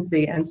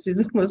presidency, and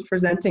Susan was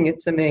presenting it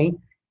to me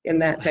in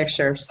that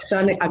picture.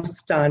 Stunning. I'm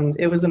stunned.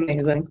 It was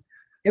amazing.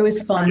 It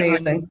was fun.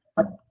 Amazing.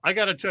 I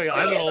got to tell you,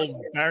 I'm an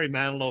old Barry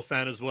Manilow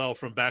fan as well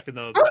from back in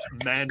the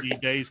Mandy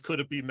days. Could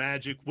It Be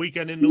Magic?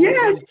 Weekend in New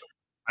Orleans.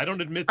 I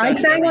don't admit that. I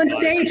sang on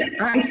stage.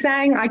 I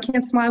sang I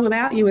Can't Smile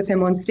Without You with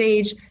him on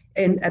stage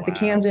at the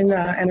Camden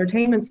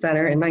Entertainment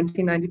Center in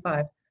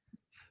 1995.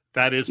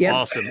 That is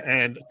awesome.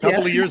 And a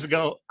couple of years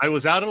ago, I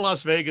was out in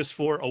Las Vegas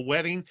for a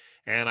wedding,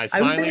 And I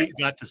finally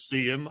got to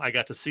see him. I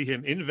got to see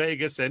him in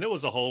Vegas, and it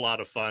was a whole lot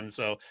of fun.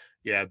 So,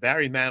 yeah,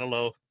 Barry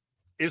Manilow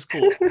is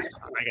cool.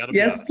 I got to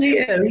be honest. He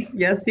is.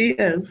 Yes, he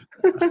is.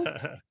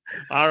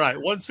 All right.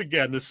 Once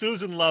again, the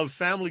Susan Love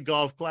Family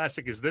Golf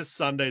Classic is this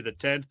Sunday, the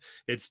 10th.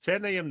 It's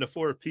 10 a.m. to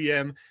 4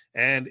 p.m.,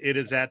 and it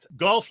is at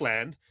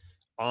Golfland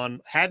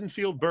on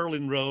Haddonfield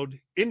Berlin Road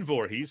in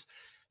Voorhees.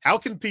 How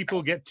can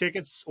people get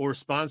tickets or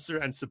sponsor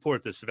and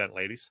support this event,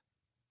 ladies?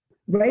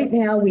 Right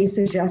now, we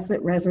suggest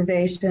that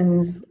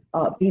reservations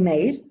be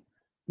made.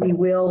 We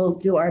will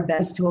do our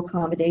best to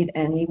accommodate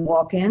any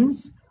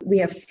walk-ins. We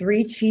have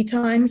 3 tee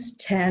times,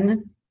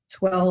 10,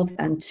 12,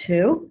 and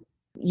 2.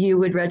 You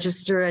would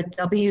register at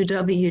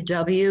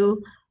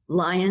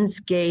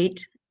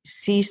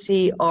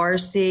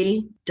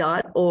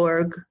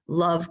www.lionsgateccrc.org.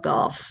 Love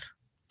golf.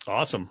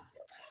 Awesome.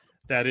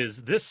 That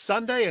is this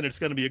Sunday, and it's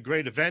going to be a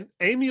great event.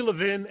 Aimee,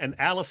 Levin, and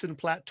Alison,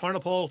 Platt,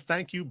 Tarnopol,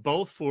 thank you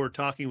both for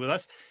talking with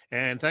us.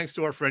 And thanks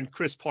to our friend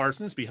Chris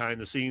Parsons behind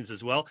the scenes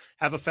as well.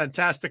 Have a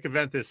fantastic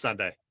event this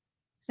Sunday.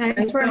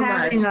 Thanks for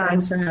having us.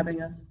 Thanks for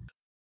having us.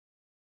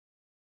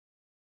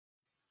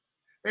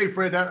 Hey,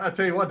 Fred, I'll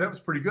tell you what, that was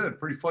pretty good.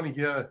 Pretty funny,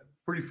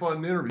 pretty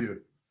fun interview.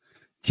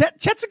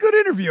 Chet's a good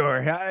interviewer.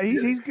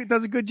 He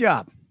does a good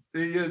job.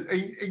 He is,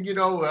 and you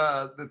know,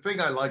 the thing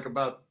I like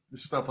about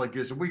stuff like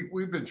this,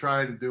 we've been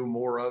trying to do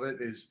more of it,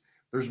 is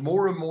there's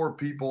more and more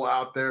people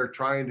out there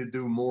trying to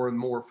do more and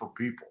more for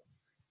people.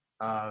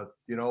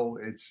 You know,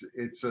 it's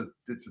a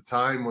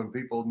time when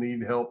people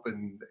need help,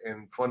 and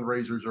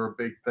fundraisers are a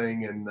big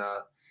thing, and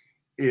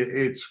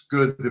it's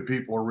good that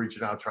people are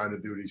reaching out trying to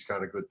do these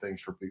kind of good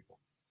things for people.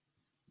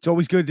 It's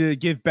always good to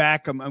give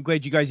back. I'm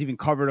glad you guys even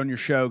covered on your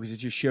show, because it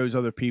just shows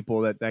other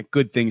people that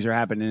good things are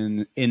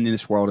happening in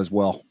this world as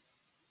well.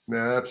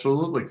 Yeah,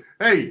 absolutely.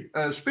 Hey,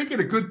 speaking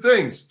of good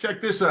things,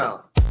 check this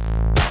out.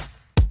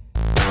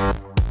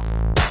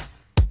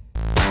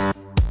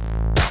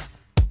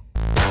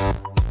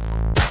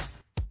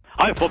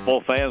 Hi,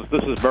 football fans.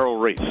 This is Merrill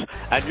Reese,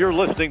 and you're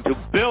listening to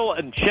Bill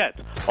and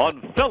Chet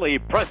on Philly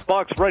Press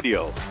Box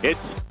Radio.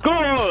 It's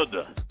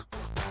good.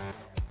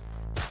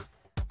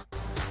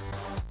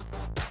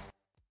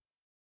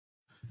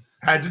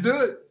 Had to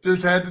do it.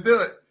 Just had to do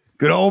it.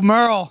 Good old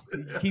Merle.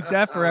 Keep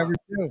that forever,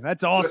 too.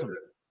 That's awesome.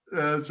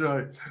 That's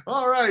right.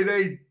 All right.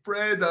 Hey,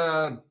 Fred,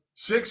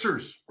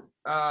 Sixers,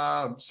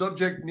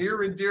 subject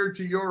near and dear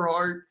to your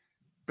heart,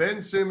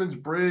 Ben Simmons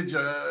Bridge.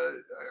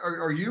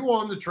 Are you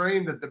on the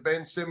train that the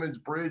Ben Simmons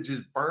Bridge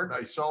is burnt?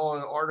 I saw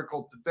an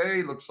article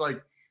today. Looks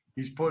like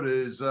he's put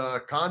his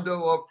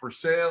condo up for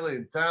sale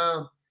in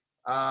town.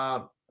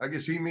 I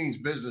guess he means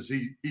business.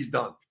 He's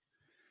done.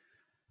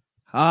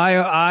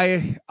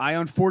 I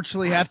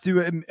unfortunately have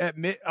to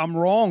admit I'm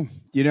wrong.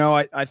 You know,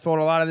 I thought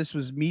a lot of this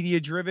was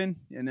media driven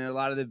and a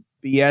lot of the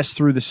BS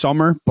through the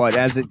summer, but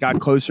as it got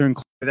closer and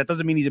closer, that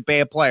doesn't mean he's a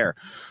bad player.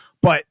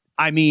 But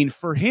I mean,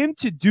 for him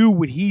to do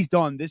what he's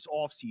done this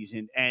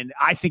offseason, and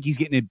I think he's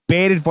getting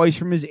bad advice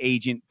from his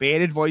agent,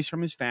 bad advice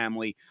from his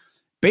family,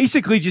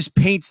 basically just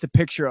paints the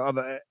picture of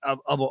a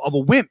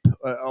wimp,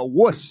 a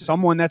wuss,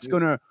 someone that's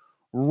going to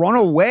run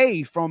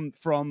away from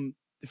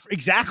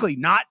exactly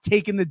not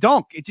taking the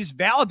dunk. It just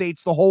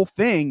validates the whole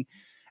thing.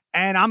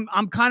 And I'm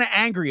kind of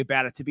angry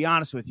about it, to be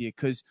honest with you,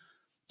 because,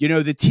 you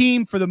know, the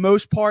team for the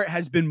most part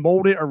has been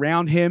molded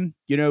around him.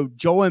 You know,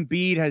 Joel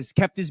Embiid has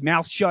kept his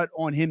mouth shut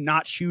on him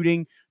not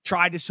shooting,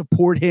 tried to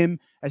support him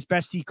as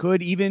best he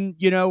could. Even,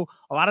 you know,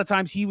 a lot of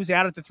times he was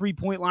out at the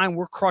 3-point line.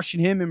 We're crushing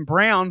him and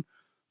Brown,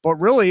 but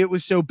really it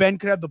was so Ben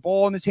could have the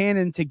ball in his hand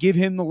and to give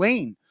him the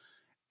lane.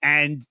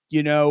 And,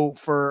 you know,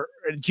 for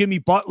Jimmy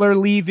Butler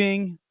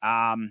leaving,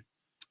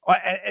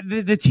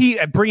 the team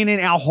bringing in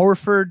Al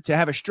Horford to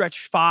have a stretch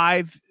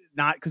 5,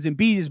 not because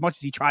Embiid, as much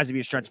as he tries to be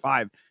a stretch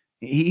 5,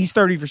 he's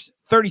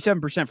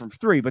 37% from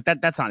 3, but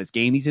that's not his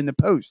game. He's in the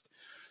post.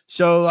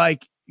 So,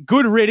 like,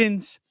 good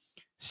riddance.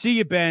 See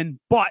you, Ben,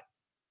 but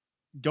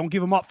don't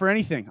give him up for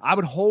anything. I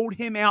would hold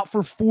him out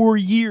for 4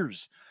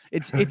 years.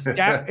 It's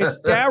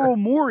Daryl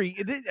Morey,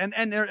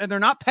 and they're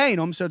not paying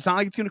him, so it's not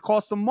like it's going to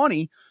cost them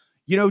money.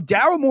 You know,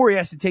 Daryl Morey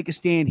has to take a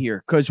stand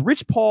here, because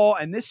Rich Paul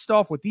and this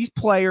stuff with these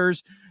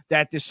players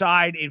that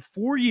decide in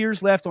 4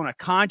 years left on a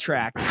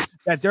contract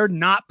that they're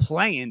not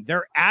playing,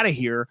 they're out of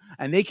here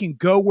and they can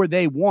go where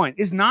they want,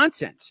 is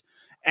nonsense.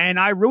 And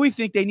I really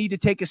think they need to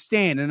take a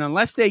stand. And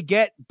unless they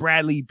get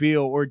Bradley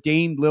Beal or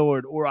Dame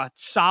Lillard or a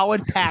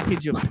solid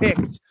package of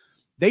picks,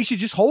 they should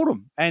just hold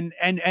him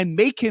and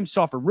make him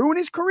suffer, ruin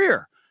his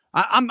career.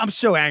 I'm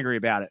so angry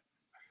about it.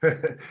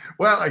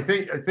 Well, I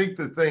think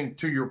the thing,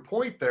 to your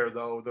point there,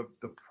 though,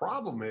 the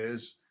problem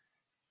is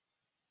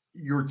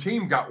your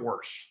team got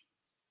worse,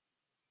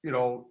 you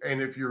know,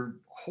 and if you're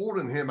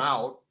holding him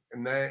out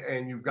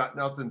and you've got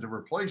nothing to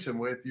replace him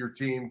with, your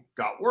team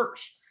got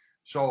worse.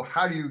 So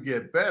how do you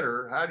get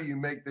better? How do you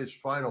make this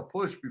final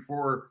push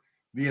before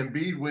the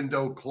Embiid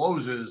window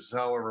closes,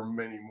 however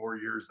many more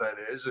years that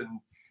is,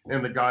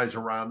 and the guys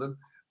around him?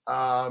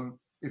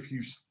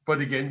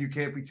 But again, you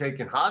can't be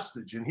taken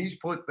hostage, and he's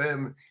put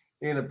them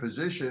in a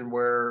position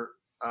where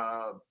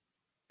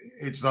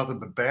it's nothing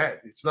but bad.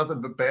 It's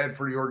nothing but bad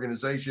for the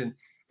organization.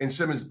 And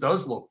Simmons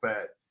does look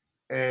bad.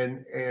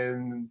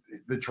 And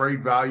the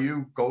trade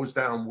value goes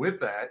down with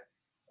that.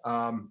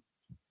 Unless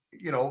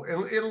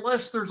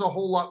there's a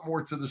whole lot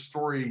more to the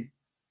story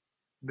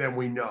than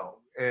we know.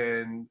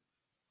 And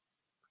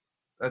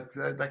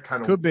that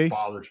kind of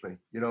bothers me.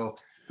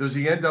 Does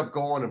he end up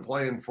going and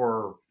playing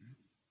for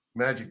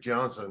Magic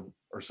Johnson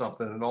or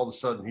something, and all of a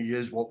sudden he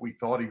is what we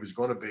thought he was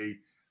going to be,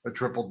 a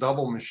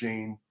triple-double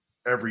machine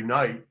every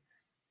night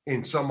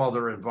in some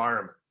other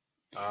environment?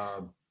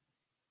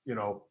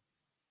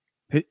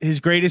 His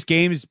greatest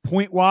game is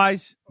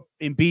point-wise.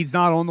 Embiid's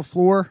not on the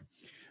floor.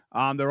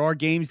 There are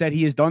games that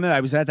he has done that.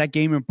 I was at that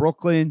game in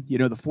Brooklyn, the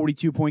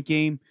 42-point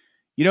game.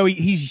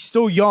 He's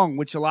still young,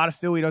 which a lot of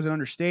Philly doesn't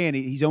understand.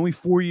 He's only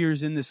 4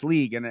 years in this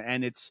league,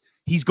 and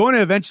he's going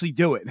to eventually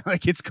do it.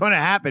 Like, it's going to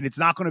happen. It's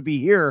not going to be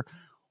here.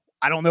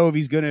 I don't know if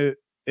he's going to,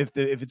 if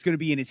it's going to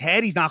be in his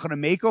head, he's not going to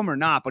make them or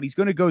not, but he's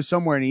going to go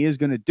somewhere and he is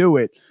going to do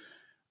it.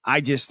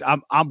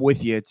 I'm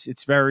with you.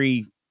 It's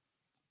very,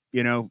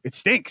 it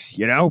stinks,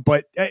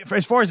 but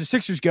as far as the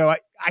Sixers go,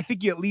 I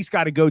think you at least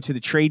got to go to the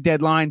trade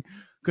deadline,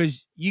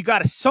 because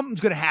something's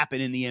going to happen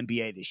in the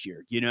NBA this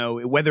year,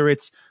 whether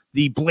it's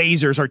the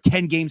Blazers are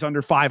 10 games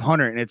under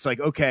 500 and it's like,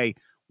 okay,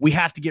 we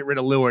have to get rid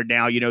of Lillard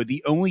now.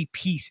 The only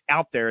piece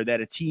out there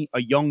that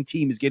a young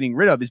team is getting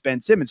rid of is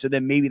Ben Simmons. So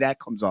then maybe that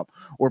comes up,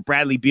 or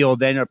Bradley Beal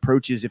then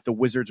approaches if the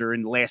Wizards are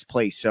in last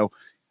place. So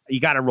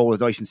you got to roll the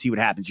dice and see what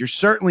happens. You're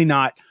certainly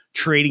not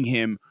trading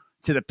him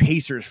to the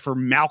Pacers for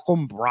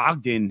Malcolm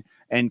Brogdon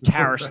and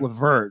Karis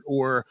LeVert,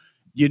 or,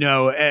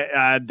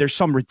 there's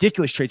some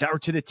ridiculous trades, or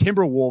to the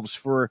Timberwolves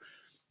for,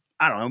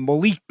 I don't know,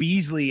 Malik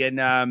Beasley and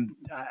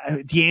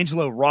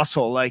D'Angelo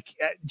Russell. Like,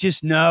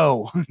 just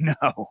no,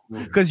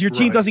 because your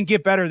team doesn't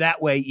get better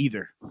that way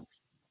either.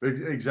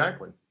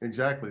 Exactly.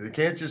 They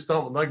can't just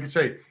don't, like you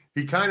say,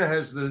 he kind of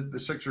has the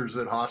Sixers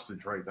at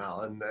hostage right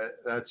now, and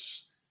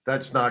that's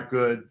not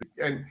good.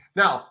 And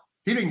now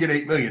he didn't get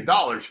 $8 million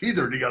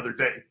either the other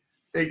day,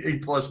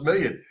 $8+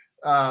 million.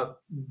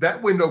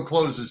 That window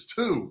closes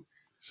too,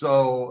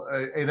 so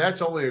and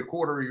that's only a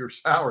quarter of your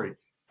salary.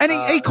 And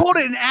he called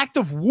it an act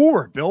of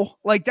war, Bill.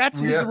 Like,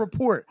 that's the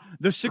report.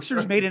 The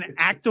Sixers made an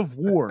act of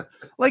war.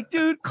 Like,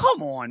 dude,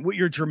 come on with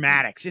your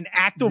dramatics. An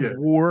act of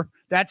war.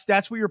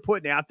 That's what you're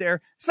putting out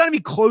there. It's not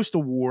even close to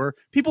war.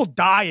 People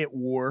die at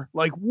war.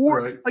 Like,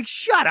 war. Right. Like,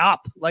 shut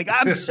up. Like,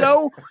 I'm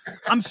so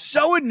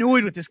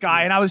annoyed with this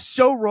guy, and I was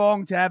so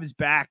wrong to have his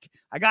back.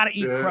 I got to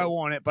eat crow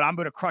on it, but I'm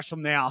going to crush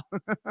him now.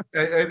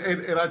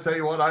 and I tell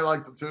you what, I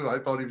liked him too. I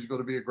thought he was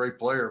going to be a great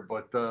player,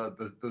 but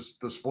the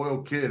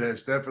spoiled kid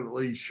has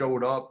definitely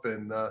showed up,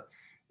 and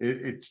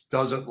it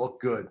doesn't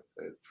look good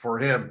for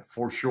him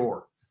for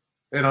sure.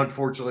 And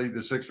unfortunately,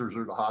 the Sixers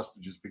are the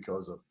hostages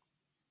because of it.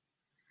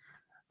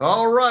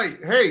 All right.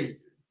 Hey,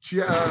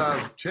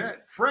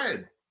 Chet,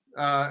 Fred,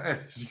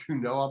 as you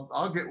know,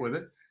 I'll get with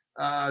it.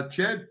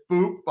 Chet,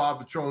 Boop, Bob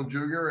Patron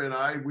Jr.,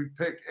 and we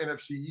pick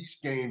NFC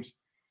East games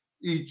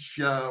each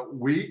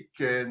week,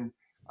 and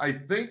I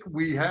think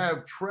we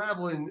have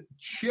traveling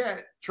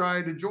Chet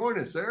trying to join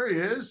us. There he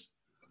is.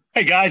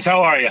 Hey guys,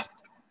 how are you?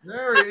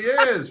 There he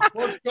is.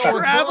 What's going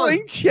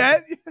traveling on?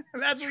 Chet?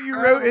 That's what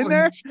you wrote in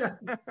there?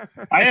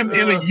 I am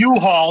in a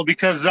U-Haul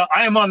because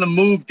I am on the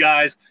move,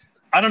 guys.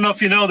 I don't know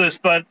if you know this,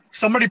 but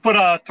somebody put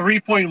a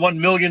 $3.1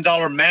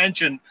 million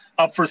mansion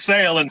up for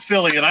sale in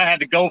Philly, and I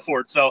had to go for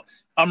it. So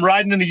I'm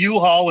riding in a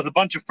U-Haul with a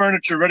bunch of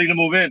furniture ready to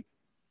move in.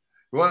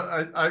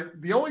 Well,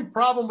 the only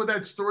problem with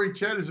that story,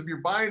 Chet, is if you're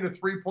buying a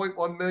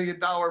 $3.1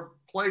 million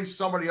place,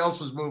 somebody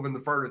else is moving the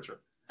furniture.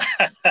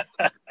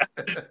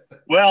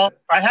 Well,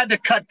 I had to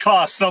cut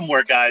costs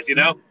somewhere, guys,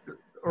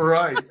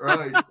 Right.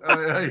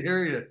 I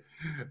hear you.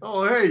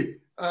 Oh, hey,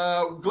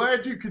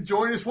 glad you could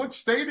join us. What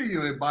state are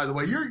you in, by the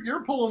way?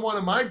 You're pulling one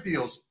of my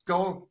deals,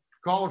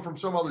 calling from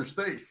some other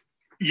state.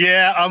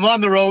 Yeah, I'm on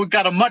the road.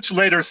 Got a much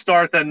later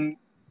start than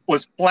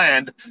was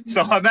planned.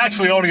 So I'm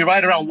actually only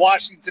right around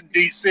Washington,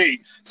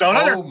 D.C. So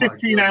another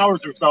 15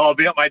 hours or so, I'll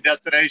be at my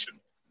destination.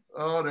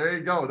 Oh, there you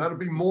go. That'll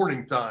be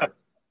morning time.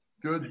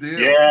 Good deal.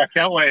 Yeah,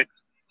 can't wait.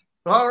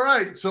 All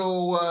right.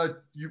 So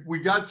we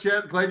got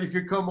Chet. Glad you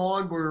could come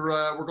on.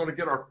 We're going to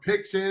get our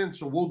picks in,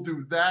 so we'll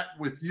do that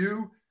with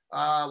you.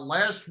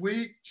 Last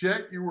week,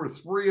 Chet, you were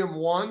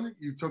 3-1.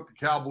 You took the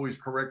Cowboys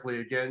correctly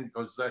again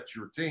because that's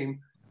your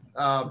team.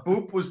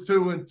 Boop was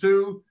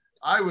 2-2.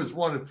 I was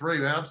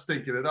 1-3, man. I'm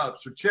stinking it up.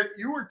 So, Chet,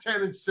 you were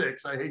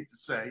 10-6. I hate to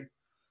say,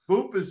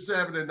 Boop is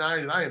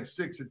 7-9, and I am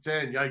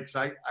 6-10. Yikes!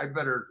 I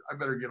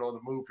better get on the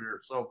move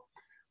here. So,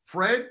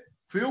 Fred,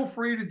 feel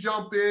free to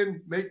jump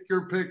in, make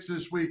your picks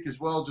this week as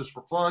well, just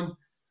for fun.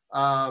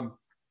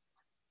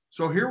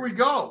 So here we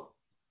go.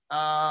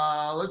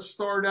 Let's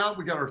start out.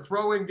 We got our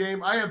throw-in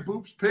game. I have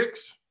Boop's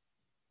picks.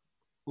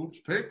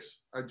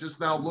 I just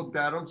now looked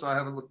at them, so I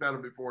haven't looked at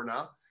them before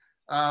now.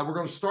 We're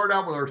going to start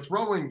out with our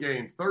throw-in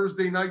game.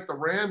 Thursday night, the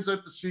Rams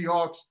at the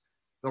Seahawks.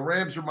 The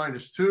Rams are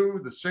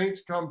 -2. The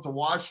Saints come to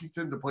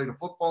Washington to play the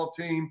football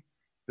team.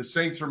 The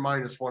Saints are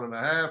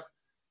 -1.5.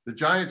 The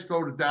Giants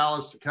go to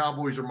Dallas. The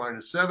Cowboys are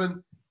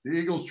 -7. The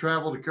Eagles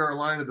travel to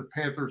Carolina. The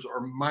Panthers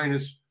are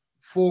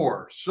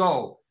 -4.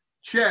 So,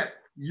 Chet,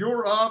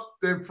 you're up.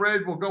 Then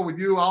Fred will go with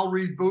you. I'll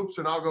read Boops,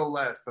 and I'll go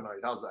last tonight.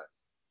 How's that?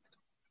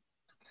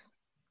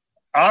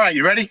 All right,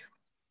 you ready?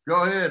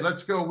 Go ahead.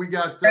 Let's go. We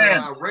got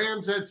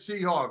Rams at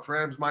Seahawks.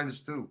 Rams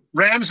 -2.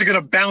 Rams are going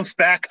to bounce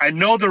back. I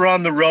know they're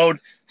on the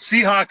road.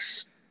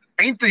 Seahawks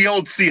ain't the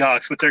old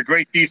Seahawks with their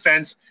great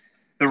defense.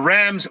 The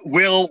Rams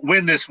will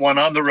win this one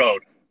on the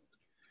road.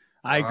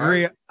 I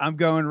agree. Right. I'm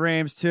going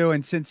Rams too.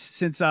 And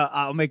since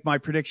I'll make my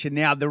prediction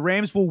now, the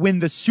Rams will win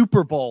the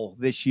Super Bowl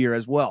this year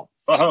as well.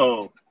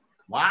 Oh,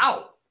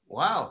 wow.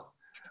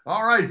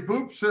 All right.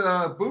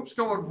 Boops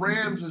going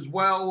Rams as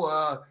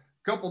well.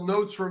 Couple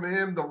notes from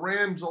him. The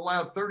Rams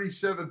allowed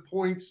 37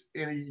 points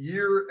in a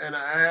year and a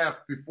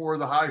half before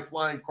the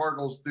high-flying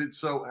Cardinals did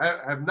so.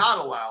 Have not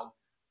allowed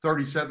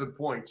 37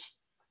 points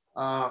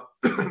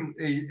in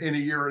a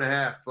year and a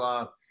half.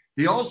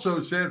 He also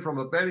said from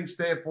a betting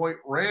standpoint,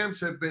 Rams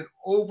have been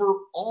over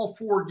all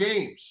 4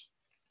 games.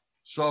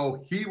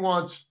 So he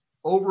wants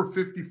over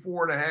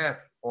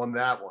 54.5 on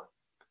that one.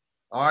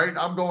 All right,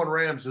 I'm going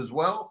Rams as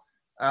well.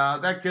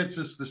 That gets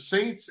us the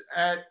Saints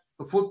at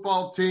the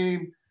football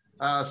team.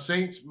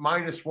 Saints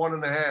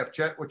 -1.5.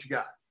 Chet, what you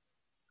got?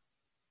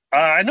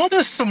 I know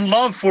there's some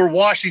love for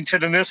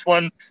Washington in this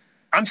one.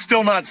 I'm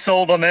still not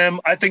sold on them.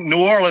 I think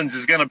New Orleans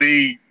is going to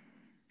be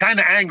kind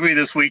of angry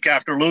this week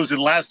after losing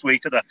last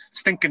week to the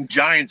stinking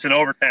Giants in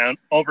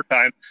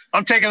overtime.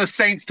 I'm taking the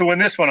Saints to win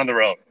this one on the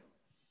road.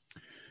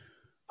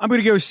 I'm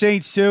going to go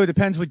Saints too. It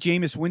depends what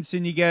Jameis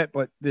Winston you get,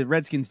 but the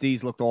Redskins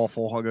D's looked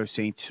awful. I'll go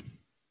Saints.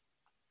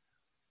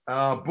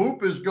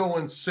 Boop is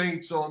going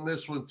Saints on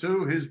this one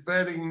too. His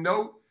betting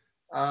note,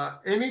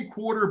 any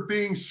quarter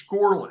being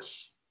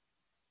scoreless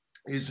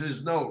is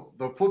his note.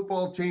 The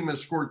football team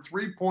has scored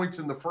 3 points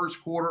in the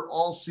first quarter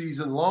all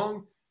season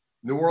long.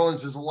 New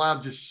Orleans has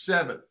allowed just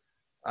 7.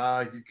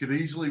 You could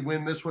easily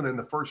win this one in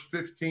the first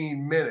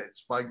 15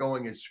 minutes by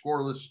going a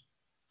scoreless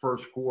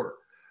first quarter.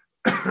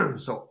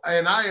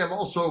 And I am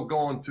also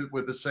going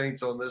with the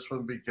Saints on this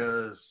one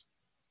because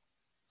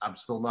I'm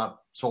still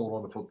not sold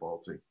on the football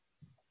team.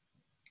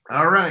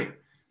 All right.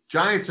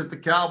 Giants at the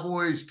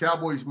Cowboys.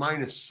 Cowboys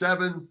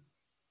 -7.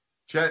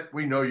 Chet,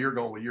 we know you're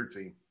going with your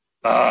team.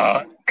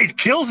 It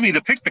kills me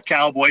to pick the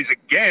Cowboys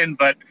again,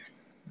 but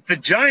the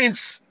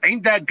Giants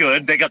ain't that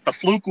good. They got the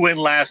fluke win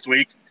last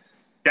week.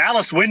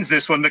 Dallas wins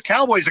this one. The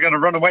Cowboys are going to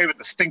run away with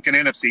the stinking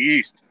NFC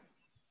East.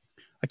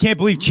 I can't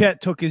believe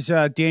Chet took his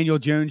Daniel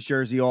Jones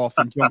jersey off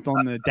and jumped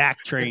on the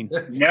Dak train.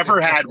 Never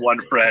had one,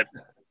 Fred.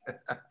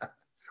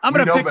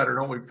 We know better,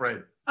 don't we,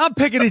 Fred? I'm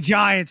picking the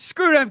Giants.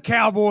 Screw them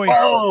Cowboys.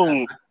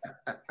 Oh.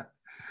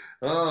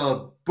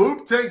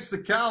 Boop takes the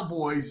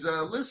Cowboys.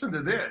 Listen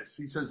to this.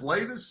 He says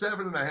latest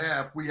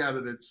 7.5. We had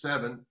it at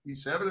 7.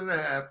 He's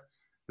 7.5.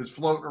 Is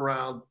floating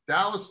around.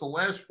 Dallas, the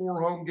last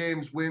 4 home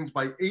games, wins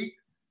by 8,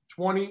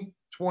 20,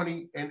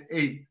 20, and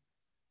 8.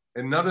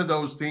 And none of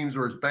those teams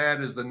are as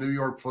bad as the New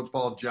York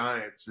Football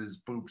Giants, is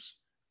Boop's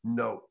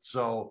note.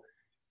 So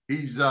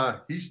he's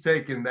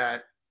taking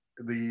the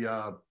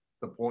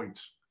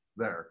points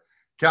there.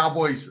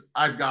 Cowboys,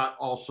 I've got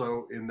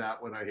also in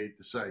that one, I hate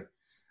to say.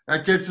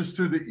 That gets us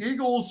to the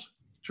Eagles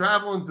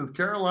traveling to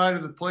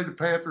Carolina to play the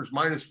Panthers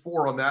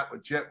 -4 on that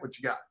one. Chet, what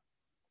you got?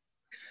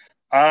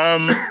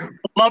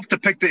 Love to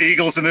pick the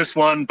Eagles in this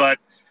one, but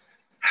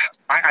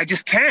I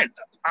just can't.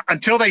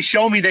 Until they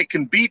show me they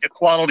can beat a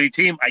quality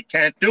team, I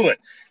can't do it.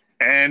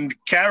 And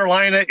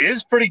Carolina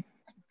is pretty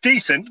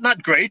decent.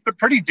 Not great, but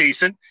pretty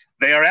decent.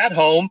 They are at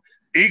home.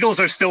 Eagles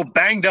are still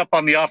banged up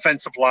on the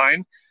offensive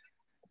line.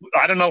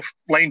 I don't know if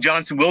Lane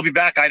Johnson will be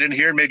back. I didn't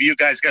hear. Maybe you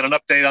guys got an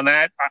update on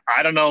that.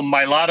 I don't know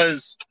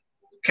Mailata's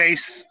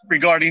case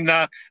regarding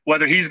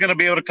whether he's going to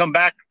be able to come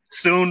back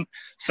soon.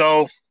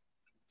 So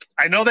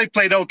I know they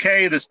played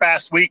okay this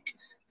past week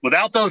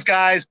without those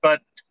guys,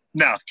 but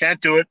no,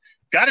 can't do it.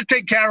 Got to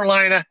take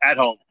Carolina at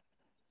home.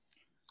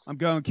 I'm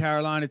going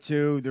Carolina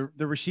too.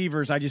 The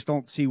receivers, I just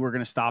don't see we're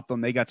going to stop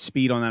them. They got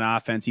speed on that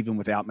offense even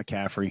without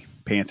McCaffrey.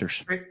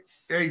 Panthers.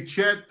 Hey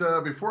Chet,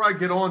 before I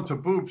get on to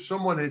Boop,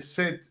 someone has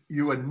sent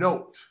you a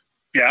note.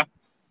 Yeah.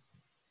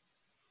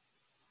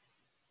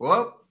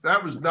 Well,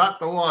 that was not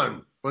the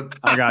one. But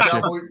I got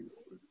you.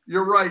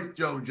 You're right,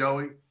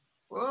 Joey.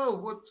 Whoa,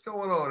 what's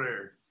going on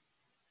here?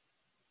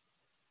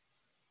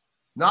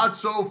 Not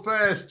so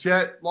fast,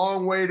 Chet.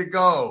 Long way to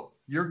go.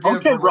 You're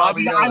okay,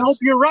 Robbie. I hope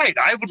you're right.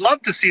 I would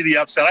love to see the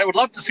upset. I would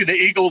love to see the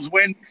Eagles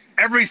win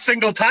every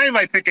single time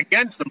I pick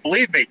against them.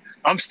 Believe me,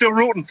 I'm still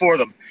rooting for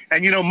them.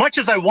 And, much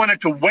as I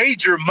wanted to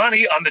wager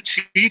money on the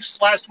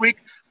Chiefs last week,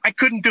 I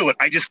couldn't do it.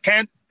 I just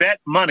can't bet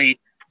money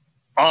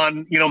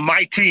on,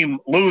 my team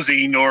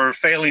losing or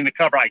failing to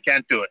cover. I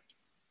can't do it.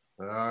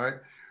 All right.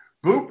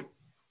 Boop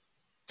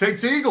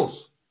takes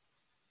Eagles.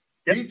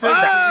 Yep. He takes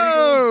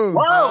Eagles.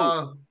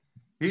 Whoa.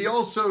 He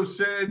also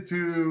said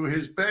to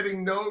his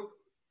betting note,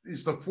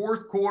 is the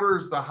fourth quarter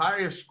is the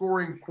highest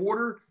scoring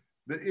quarter.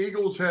 The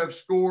Eagles have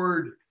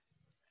scored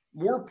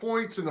more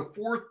points in the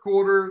fourth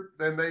quarter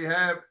than they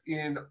have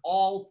in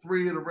all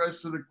 3 of the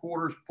rest of the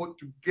quarters put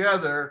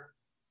together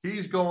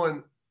he's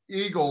going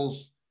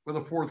Eagles with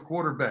a fourth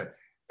quarter bet.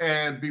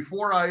 And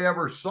before I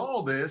ever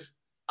saw this,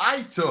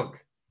 I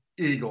took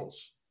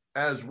Eagles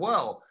as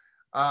well.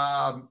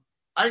 I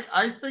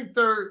think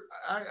they're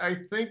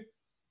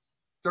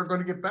going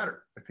to get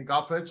better. I think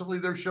offensively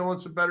they're showing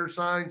some better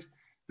signs.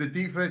 The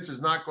defense is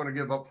not going to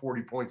give up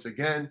 40 points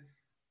again.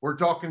 We're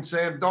talking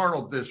Sam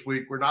Darnold this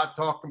week. We're not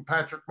talking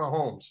Patrick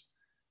Mahomes.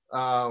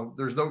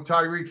 There's no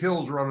Tyreek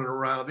Hills running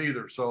around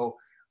either. So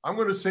I'm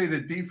going to say the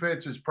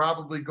defense is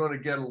probably going to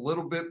get a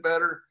little bit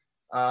better.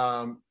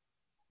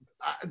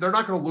 They're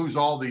not going to lose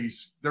all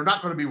these. They're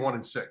not going to be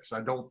 1-6,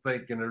 I don't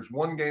think. And there's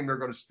one game they're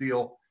going to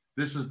steal.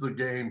 This is the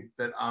game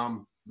that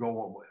I'm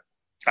going with.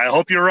 I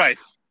hope you're right.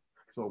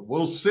 So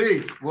we'll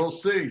see. We'll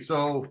see.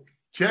 So,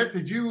 Chet,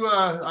 did you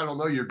I don't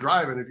know, you're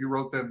driving, if you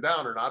wrote them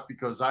down or not,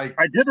 because I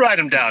did write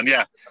them down,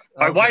 yeah.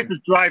 My wife is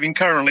driving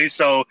currently,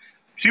 so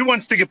she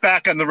wants to get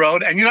back on the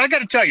road. And, I got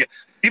to tell you,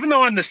 even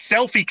though I'm the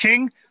selfie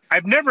king,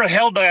 I've never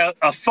held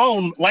a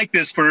phone like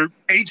this for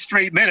 8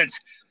 straight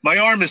minutes. My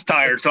arm is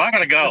tired, so I got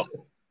to go.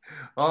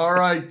 All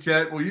right,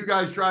 Chet. Well, you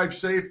guys drive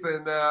safe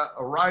and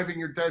arriving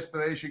your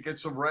destination, get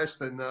some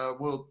rest, and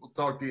we'll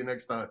talk to you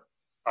next time.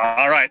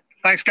 All right.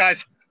 Thanks,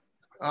 guys.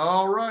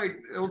 All right.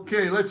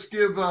 Okay, let's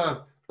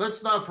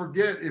not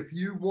forget, if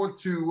you want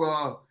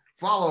to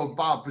follow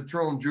Bob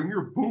Petrone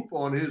Jr., Boop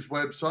on his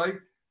website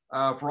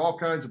for all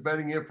kinds of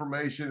betting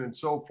information and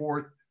so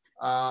forth.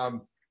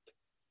 Go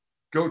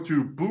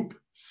to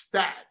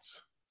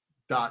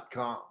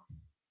boopstats.com.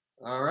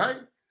 All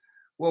right.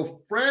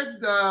 Well,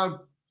 Fred,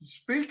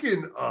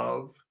 speaking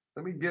of,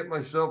 let me get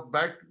myself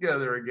back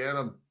together again.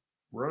 I'm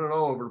running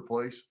all over the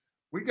place.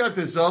 We got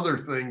this other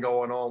thing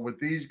going on with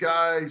these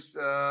guys.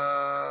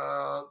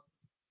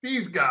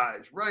 These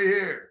guys right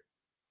here,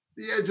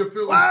 the Edge of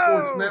Philly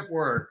Sports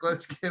Network.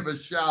 Let's give a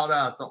shout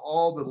out to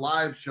all the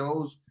live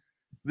shows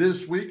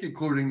this week,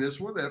 including this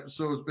one.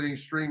 Episodes being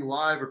streamed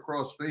live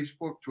across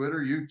Facebook, Twitter,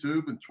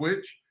 YouTube, and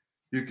Twitch.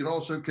 You can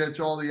also catch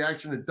all the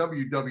action at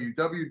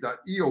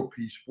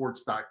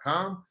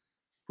www.eopsports.com.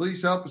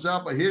 Please help us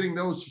out by hitting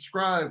those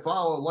subscribe,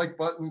 follow, like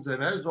buttons,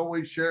 and as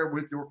always, share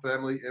with your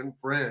family and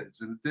friends.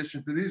 In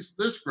addition to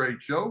this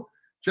great show,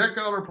 check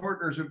out our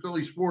partners in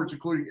Philly sports,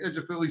 including Edge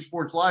of Philly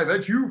Sports Live.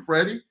 That's you,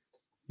 Freddie.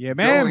 Yeah,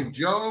 man. Join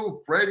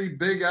Joe, Freddie,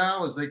 Big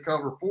Al as they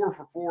cover 4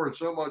 for 4 and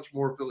so much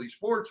more Philly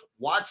sports.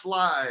 Watch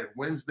live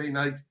Wednesday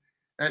nights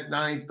at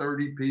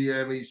 9:30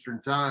 p.m.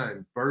 Eastern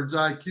Time. Birds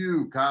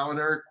IQ, Kyle and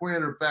Eric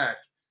Quinn are back.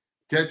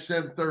 Catch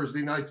them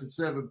Thursday nights at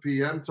 7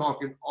 p.m.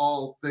 talking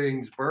all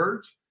things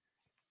birds.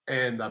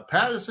 And the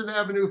Patterson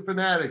Avenue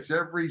Fanatics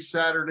every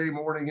Saturday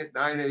morning at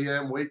 9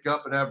 a.m. Wake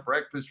up and have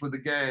breakfast with the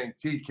gang.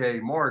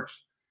 TK,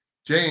 Marks,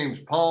 James,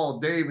 Paul,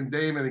 Dave, and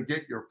Damon, and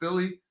get your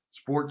Philly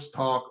sports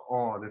talk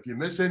on. If you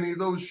miss any of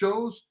those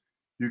shows,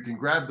 you can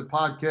grab the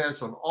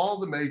podcast on all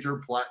the major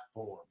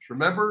platforms.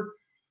 Remember,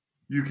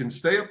 you can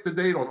stay up to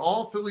date on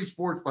all Philly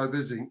sports by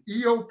visiting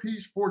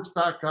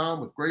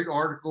EoPsports.com with great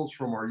articles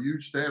from our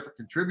huge staff of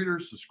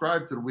contributors.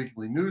 Subscribe to the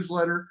weekly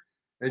newsletter.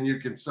 And you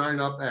can sign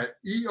up at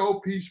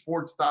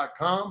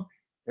EoPsports.com,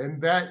 and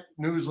that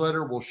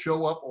newsletter will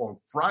show up on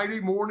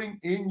Friday morning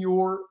in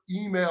your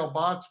email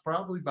box,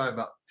 probably by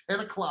about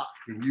 10 o'clock,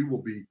 and you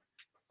will be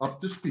up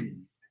to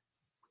speed.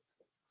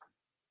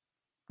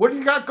 What do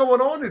you got going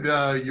on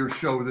at your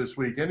show this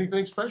week?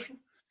 Anything special?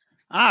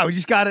 We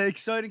just got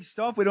exciting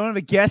stuff. We don't have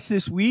a guest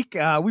this week.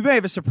 We may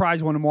have a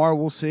surprise one tomorrow.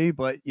 We'll see.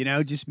 But,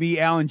 just me,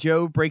 Al, and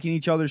Joe breaking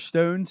each other's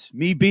stones.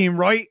 Me being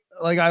right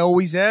like I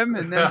always am,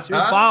 and then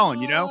Joe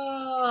following,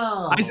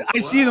 I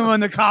see them in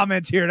the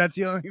comments here. That's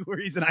the only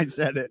reason I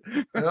said it.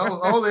 Yeah,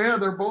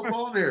 they're both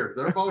on here.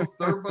 They're both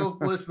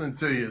listening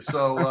to you.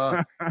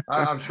 So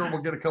I'm sure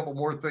we'll get a couple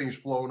more things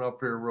flowing up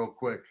here real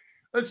quick.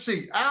 Let's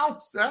see.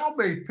 Al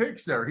made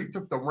picks there. He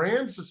took the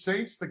Rams, the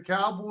Saints, the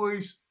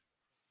Cowboys,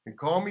 and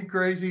call me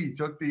crazy, he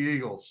took the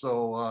Eagles.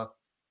 So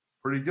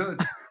pretty good.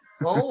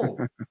 Oh,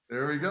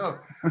 there we go.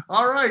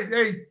 All right.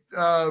 Hey,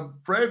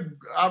 Fred,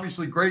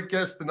 obviously great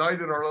guest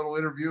tonight in our little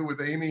interview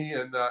with Aimee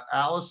and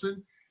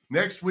Alison.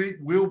 Next week,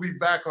 we'll be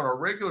back on our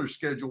regular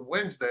schedule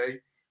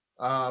Wednesday.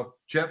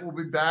 Chet will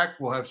be back.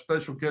 We'll have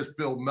special guest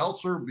Bill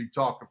Meltzer. We'll be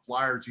talking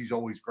Flyers. He's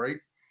always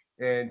great.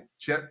 And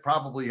Chet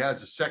probably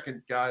has a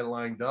second guy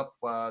lined up,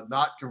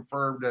 not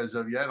confirmed as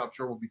of yet. I'm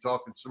sure we'll be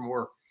talking some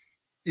more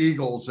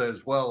Eagles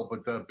as well.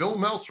 But Bill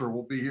Meltzer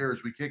will be here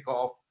as we kick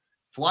off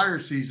Flyer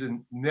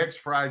season next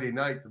Friday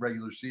night. The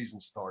regular season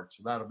starts,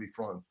 so that'll be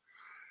fun.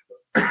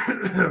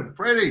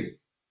 Freddie,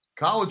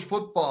 college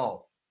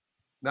football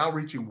now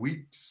reaching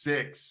week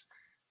 6.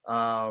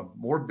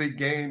 More big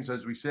games,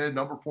 as we said.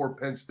 Number 4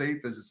 Penn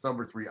State visits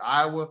number 3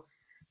 Iowa.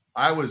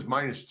 Iowa's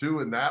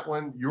 -2 in that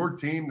one. Your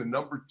team, the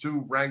number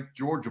 2 ranked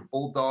Georgia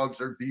Bulldogs,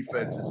 their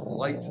defense is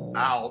lights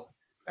out,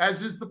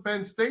 as is the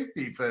Penn State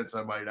defense,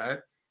 I might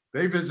add.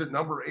 They visit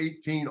number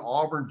 18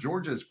 Auburn.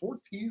 Georgia is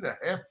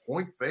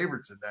 14.5-point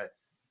favorites in that.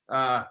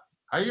 How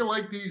do you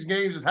like these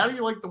games, and how do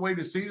you like the way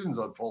the season's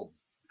unfolding?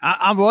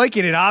 I'm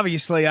liking it,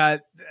 obviously.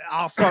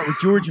 I'll start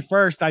with Georgia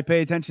first. I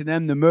pay attention to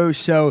them the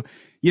most. So,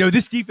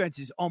 This defense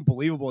is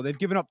unbelievable. They've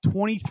given up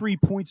 23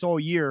 points all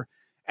year.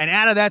 And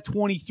out of that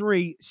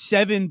 23,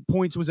 7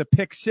 points was a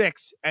pick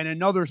six, and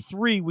another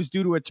 3 was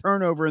due to a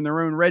turnover in their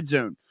own red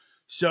zone.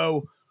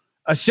 So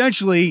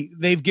essentially,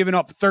 they've given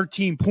up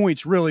 13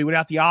 points, really,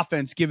 without the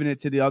offense giving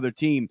it to the other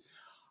team.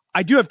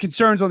 I do have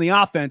concerns on the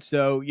offense,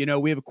 though.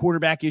 We have a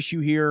quarterback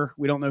issue here.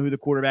 We don't know who the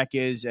quarterback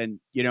is.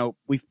 And,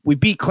 we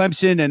beat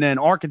Clemson and then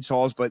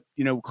Arkansas, but,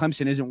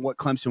 Clemson isn't what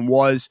Clemson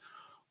was.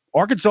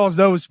 Arkansas,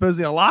 though, was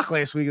supposedly a lock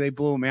last week. They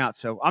blew them out.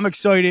 So I'm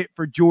excited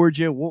for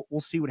Georgia.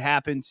 We'll see what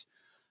happens.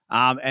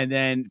 But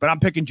I'm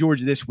picking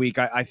Georgia this week.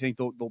 I think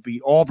they'll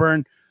beat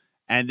Auburn,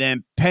 and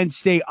then Penn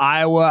State,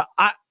 Iowa.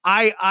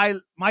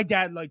 My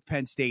dad liked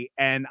Penn State,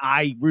 and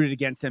I rooted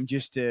against them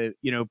just to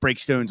break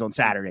stones on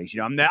Saturdays.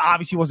 I'm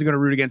obviously wasn't going to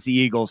root against the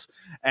Eagles.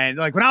 And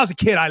like when I was a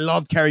kid, I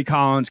loved Kerry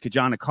Collins,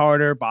 Kajana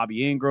Carter,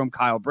 Bobby Ingram,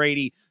 Kyle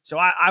Brady. So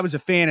I was a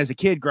fan as a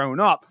kid growing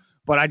up.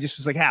 But I just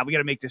was like, we got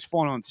to make this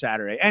fun on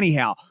Saturday.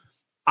 Anyhow.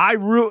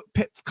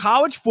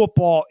 College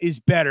football is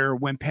better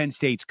when Penn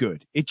State's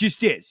good. It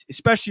just is,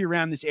 especially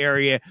around this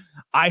area.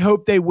 I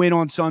hope they win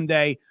on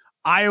Sunday.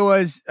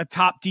 Iowa's a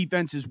top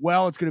defense as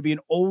well. It's going to be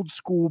an old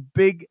school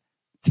Big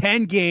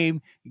Ten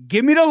game.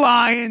 Give me the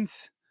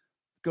Lions.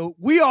 Go.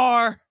 We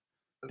are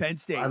Penn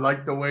State. I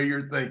like the way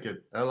you're thinking.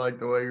 I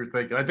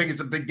think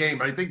it's a big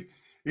game. I think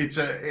it's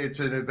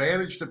an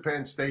advantage to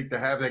Penn State to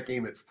have that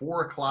game at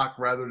 4:00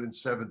 rather than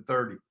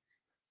 7:30.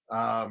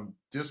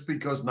 Just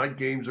because night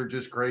games are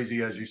just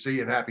crazy, as you see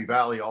in Happy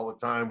Valley all the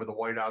time with the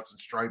whiteouts and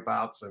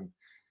stripeouts and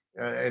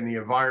the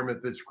environment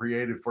that's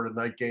created for the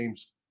night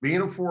games. Being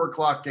a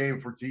 4:00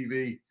 game for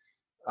TV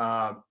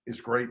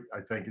is great.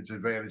 I think it's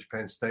advantage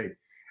Penn State.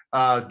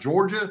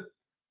 Georgia,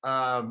 they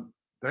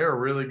are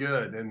really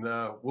good, and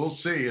we'll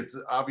see. It's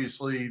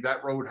obviously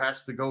that road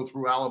has to go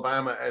through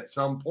Alabama at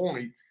some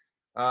point.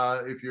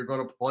 If you're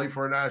going to play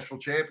for a national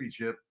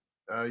championship,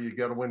 you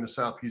got to win the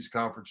Southeast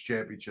Conference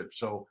championship.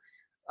 So.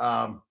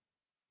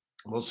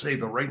 We'll see,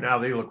 but right now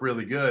they look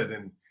really good,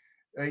 and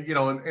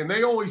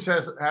they always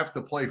have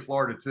to play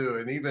Florida too.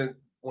 And even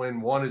when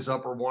one is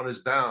up or one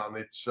is down,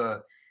 it's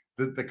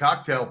the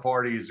cocktail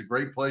party is a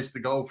great place to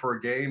go for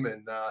a game,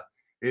 and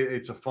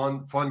it's a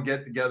fun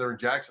get together in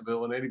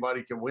Jacksonville, and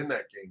anybody can win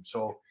that game.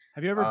 So,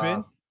 have you ever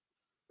been?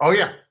 Oh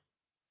yeah.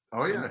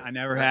 I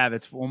never have.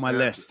 It's on my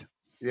list.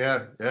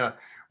 Yeah.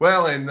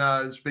 Well,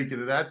 and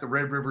speaking of that, the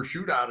Red River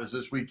Shootout is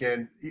this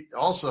weekend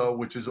also,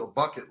 which is a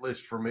bucket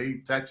list for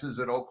me. Texas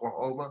and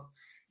Oklahoma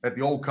at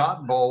the old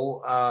Cotton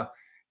Bowl.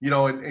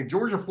 And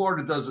Georgia,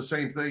 Florida does the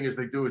same thing as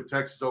they do at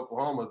Texas,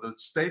 Oklahoma. The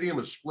stadium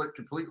is split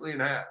completely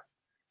in half,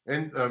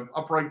 and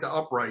upright to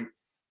upright.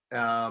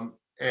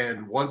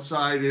 And one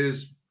side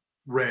is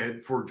red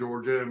for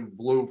Georgia and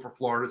blue for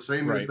Florida,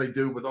 same as they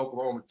do with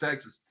Oklahoma and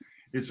Texas.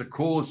 It's the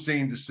coolest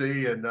scene to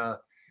see, and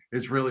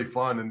it's really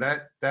fun, and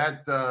that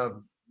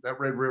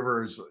Red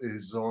River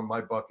is on my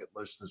bucket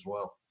list as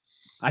well.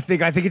 I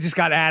think it just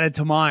got added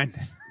to mine.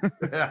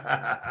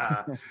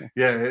 Yeah,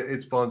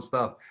 it's fun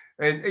stuff.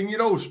 And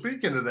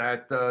speaking of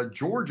that,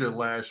 Georgia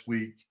last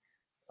week,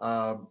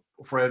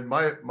 Fred,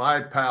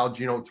 my pal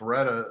Gino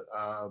Toretta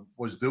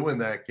was doing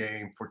that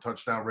game for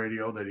Touchdown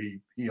Radio that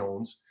he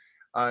owns.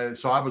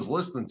 So I was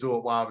listening to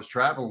it while I was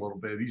traveling a little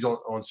bit. He's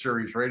on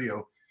Sirius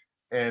Radio,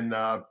 and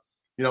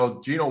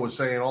Gino was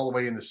saying all the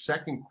way in the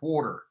second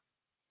quarter,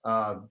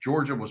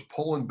 Georgia was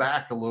pulling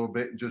back a little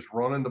bit and just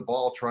running the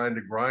ball, trying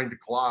to grind the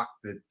clock.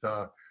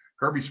 That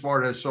Kirby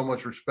Smart has so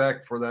much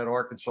respect for that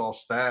Arkansas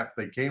staff.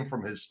 They came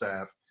from his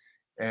staff,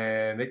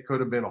 and it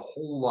could have been a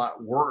whole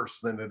lot worse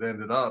than it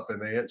ended up,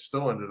 and they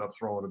still ended up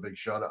throwing a big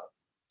shutout.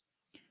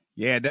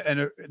 Yeah,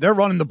 and they're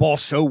running the ball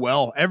so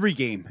well every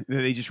game.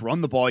 They just run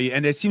the ball,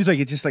 and it seems like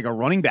it's just like a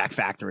running back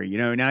factory.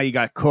 Now you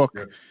got Cook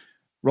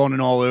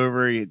running all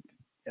over.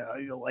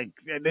 Like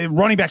the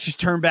running backs just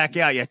turn back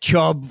out. Yeah,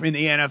 Chubb in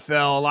the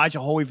NFL. Elijah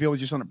Holyfield was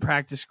just on the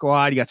practice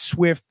squad. You got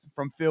Swift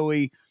from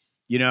Philly.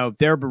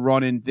 They're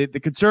running. The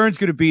concern's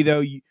going to be,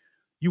 though,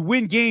 you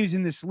win games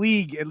in this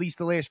league, at least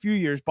the last few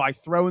years, by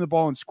throwing the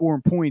ball and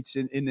scoring points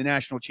in the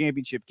national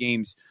championship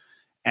games.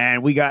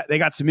 And they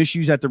got some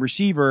issues at the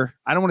receiver.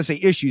 I don't want to say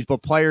issues,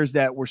 but players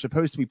that were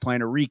supposed to be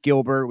playing. Arik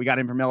Gilbert, we got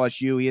him from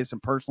LSU. He has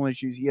some personal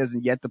issues. He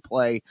hasn't yet to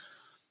play.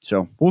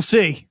 So we'll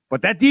see.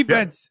 But that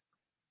defense.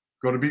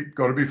 Going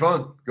to be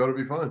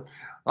fun.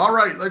 All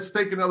right, let's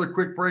take another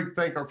quick break.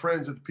 Thank our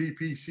friends at the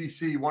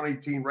PPCC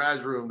 118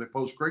 Raz Room. They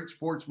post great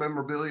sports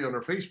memorabilia on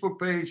their Facebook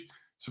page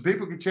so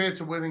people get a chance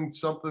of winning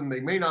something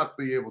they may not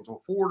be able to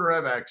afford or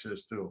have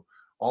access to.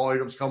 All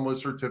items come with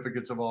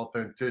certificates of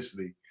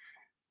authenticity.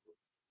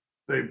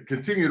 They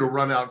continue to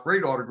run out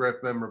great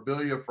autographed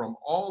memorabilia from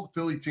all the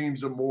Philly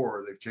teams and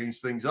more. They've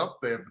changed things up.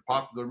 They have the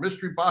popular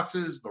mystery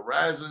boxes, the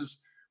Razzes,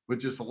 with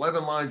just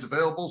 11 lines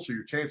available, so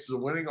your chances of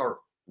winning are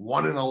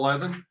 1 in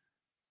 11.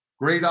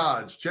 Great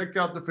odds. Check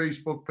out the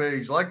Facebook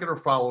page, like it or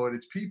follow it.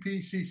 It's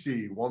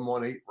PPCC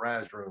 118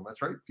 Raz Room.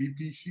 That's right,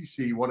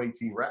 PPCC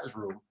 118 Raz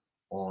Room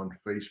on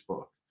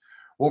Facebook.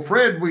 Well,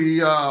 Fred,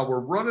 we're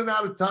running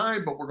out of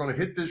time, but we're going to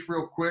hit this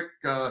real quick.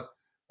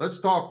 let's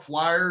talk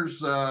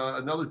Flyers,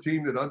 another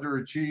team that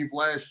underachieved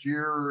last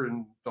year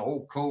and the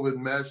whole COVID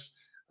mess.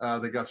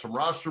 They got some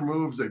roster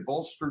moves. They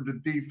bolstered the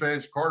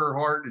defense. Carter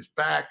Hart is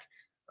back.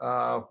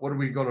 What are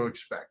we going to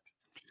expect?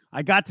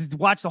 I got to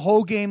watch the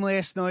whole game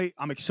last night.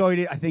 I'm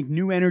excited. I think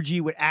new energy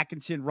with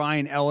Atkinson,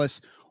 Ryan Ellis.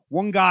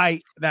 One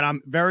guy that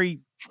I'm very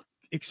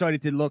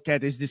excited to look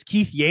at is this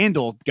Keith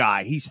Yandel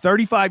guy. He's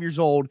 35 years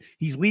old.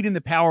 He's leading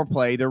the power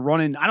play. They're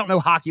running, I don't know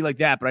hockey like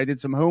that, but I did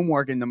some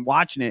homework and I'm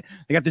watching it.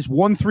 They got this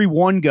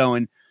 1-3-1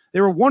 going. They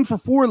were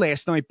 1-for-4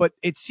 last night, but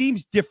it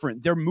seems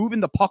different. They're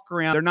moving the puck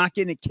around. They're not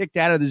getting it kicked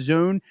out of the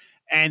zone.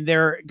 And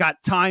they're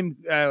got time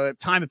of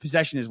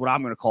possession is what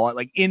I'm going to call it,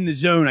 like in the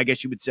zone, I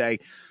guess you would say.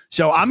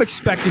 So I'm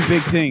expecting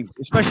big things,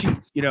 especially,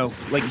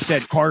 like you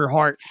said, Carter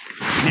Hart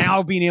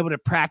now being able to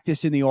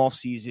practice in the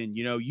offseason,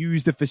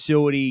 use the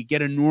facility,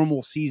 get a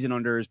normal season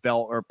under his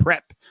belt or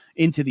prep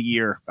into the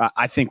year.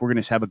 I think we're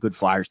going to have a good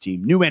Flyers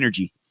team. New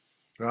energy.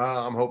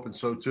 I'm hoping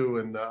so too.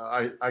 And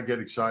I get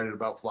excited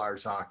about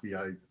Flyers hockey.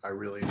 I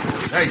really enjoy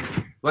it. Hey,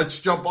 let's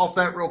jump off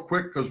that real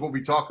quick because we'll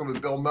be talking with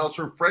Bill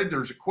Meltzer. Fred,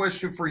 there's a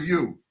question for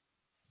you.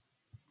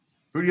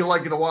 Who do you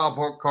like in the wild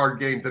card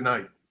game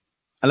tonight?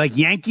 I like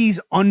Yankees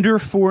under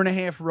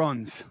 4.5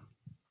 runs.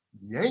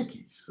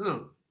 Yankees?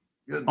 Oh,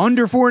 goodness.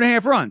 Under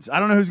 4.5 runs. I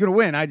don't know who's going to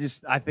win. I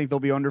think they'll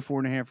be under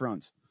 4.5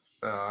 runs.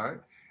 All right.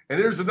 And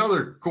here's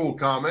another cool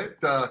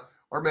comment.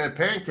 Our man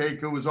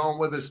Pancake, who was on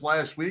with us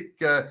last week,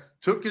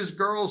 took his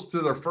girls to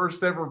their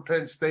first ever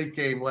Penn State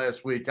game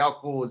last week. How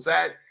cool is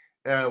that?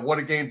 What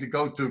a game to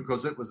go to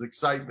because it was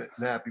excitement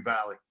in Happy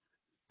Valley.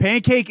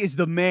 Pancake is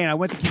the man. I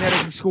went to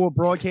Connecticut School of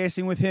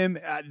Broadcasting with him.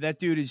 That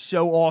dude is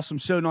so awesome,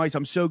 so nice.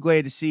 I'm so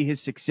glad to see his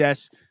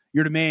success.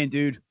 You're the man,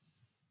 dude.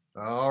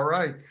 All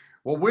right.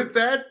 Well, with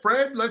that,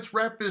 Fred, let's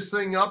wrap this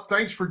thing up.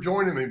 Thanks for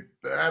joining me.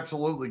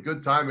 Absolutely.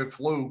 Good time. It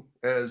flew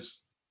as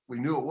we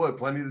knew it would.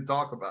 Plenty to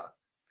talk about.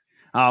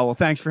 Oh, well,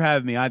 thanks for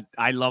having me. I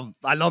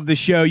love the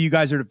show. You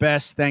guys are the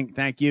best.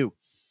 Thank you.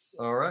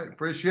 All right.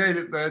 Appreciate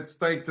it. Let's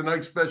thank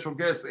tonight's special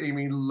guest,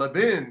 Aimee,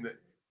 Levin,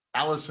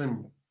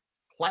 Alison,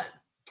 Platt,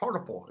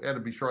 Tarnopol. I had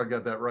to be sure I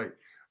got that right.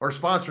 Our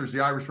sponsors,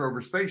 the Irish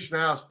Rover Station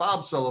House,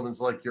 Bob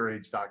Sullivan's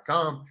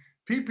LikeYourAge.com,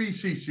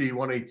 PPCC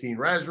 118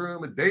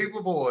 Razroom, and Dave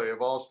Lavoie of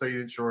Allstate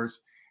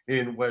Insurance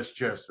in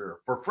Westchester.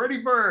 For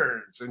Freddy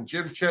Burns and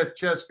Jim Chet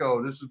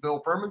Chesko, this is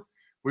Bill Furman.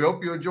 We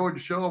hope you enjoyed the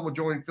show, and we'll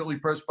join Philly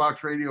Press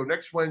Box Radio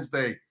next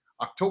Wednesday,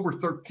 October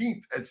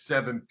 13th at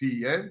 7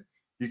 p.m.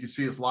 You can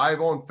see us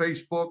live on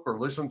Facebook or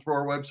listen through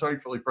our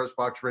website,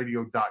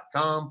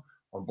 phillypressboxradio.com,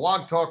 on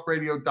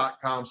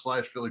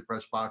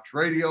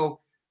blogtalkradio.com/phillypressboxradio,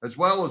 as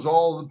well as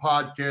all the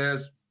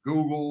podcasts,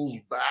 Google's,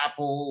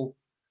 Apple,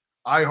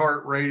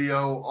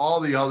 iHeartRadio, all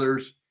the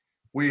others.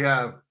 We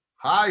have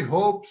high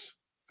hopes,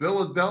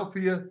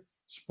 Philadelphia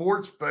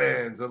sports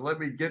fans. And let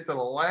me get to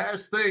the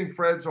last thing,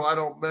 Fred, so I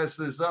don't mess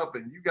this up.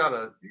 And you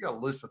gotta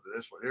listen to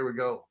this one. Here we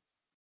go.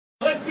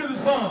 Let's do the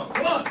song.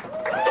 Come on.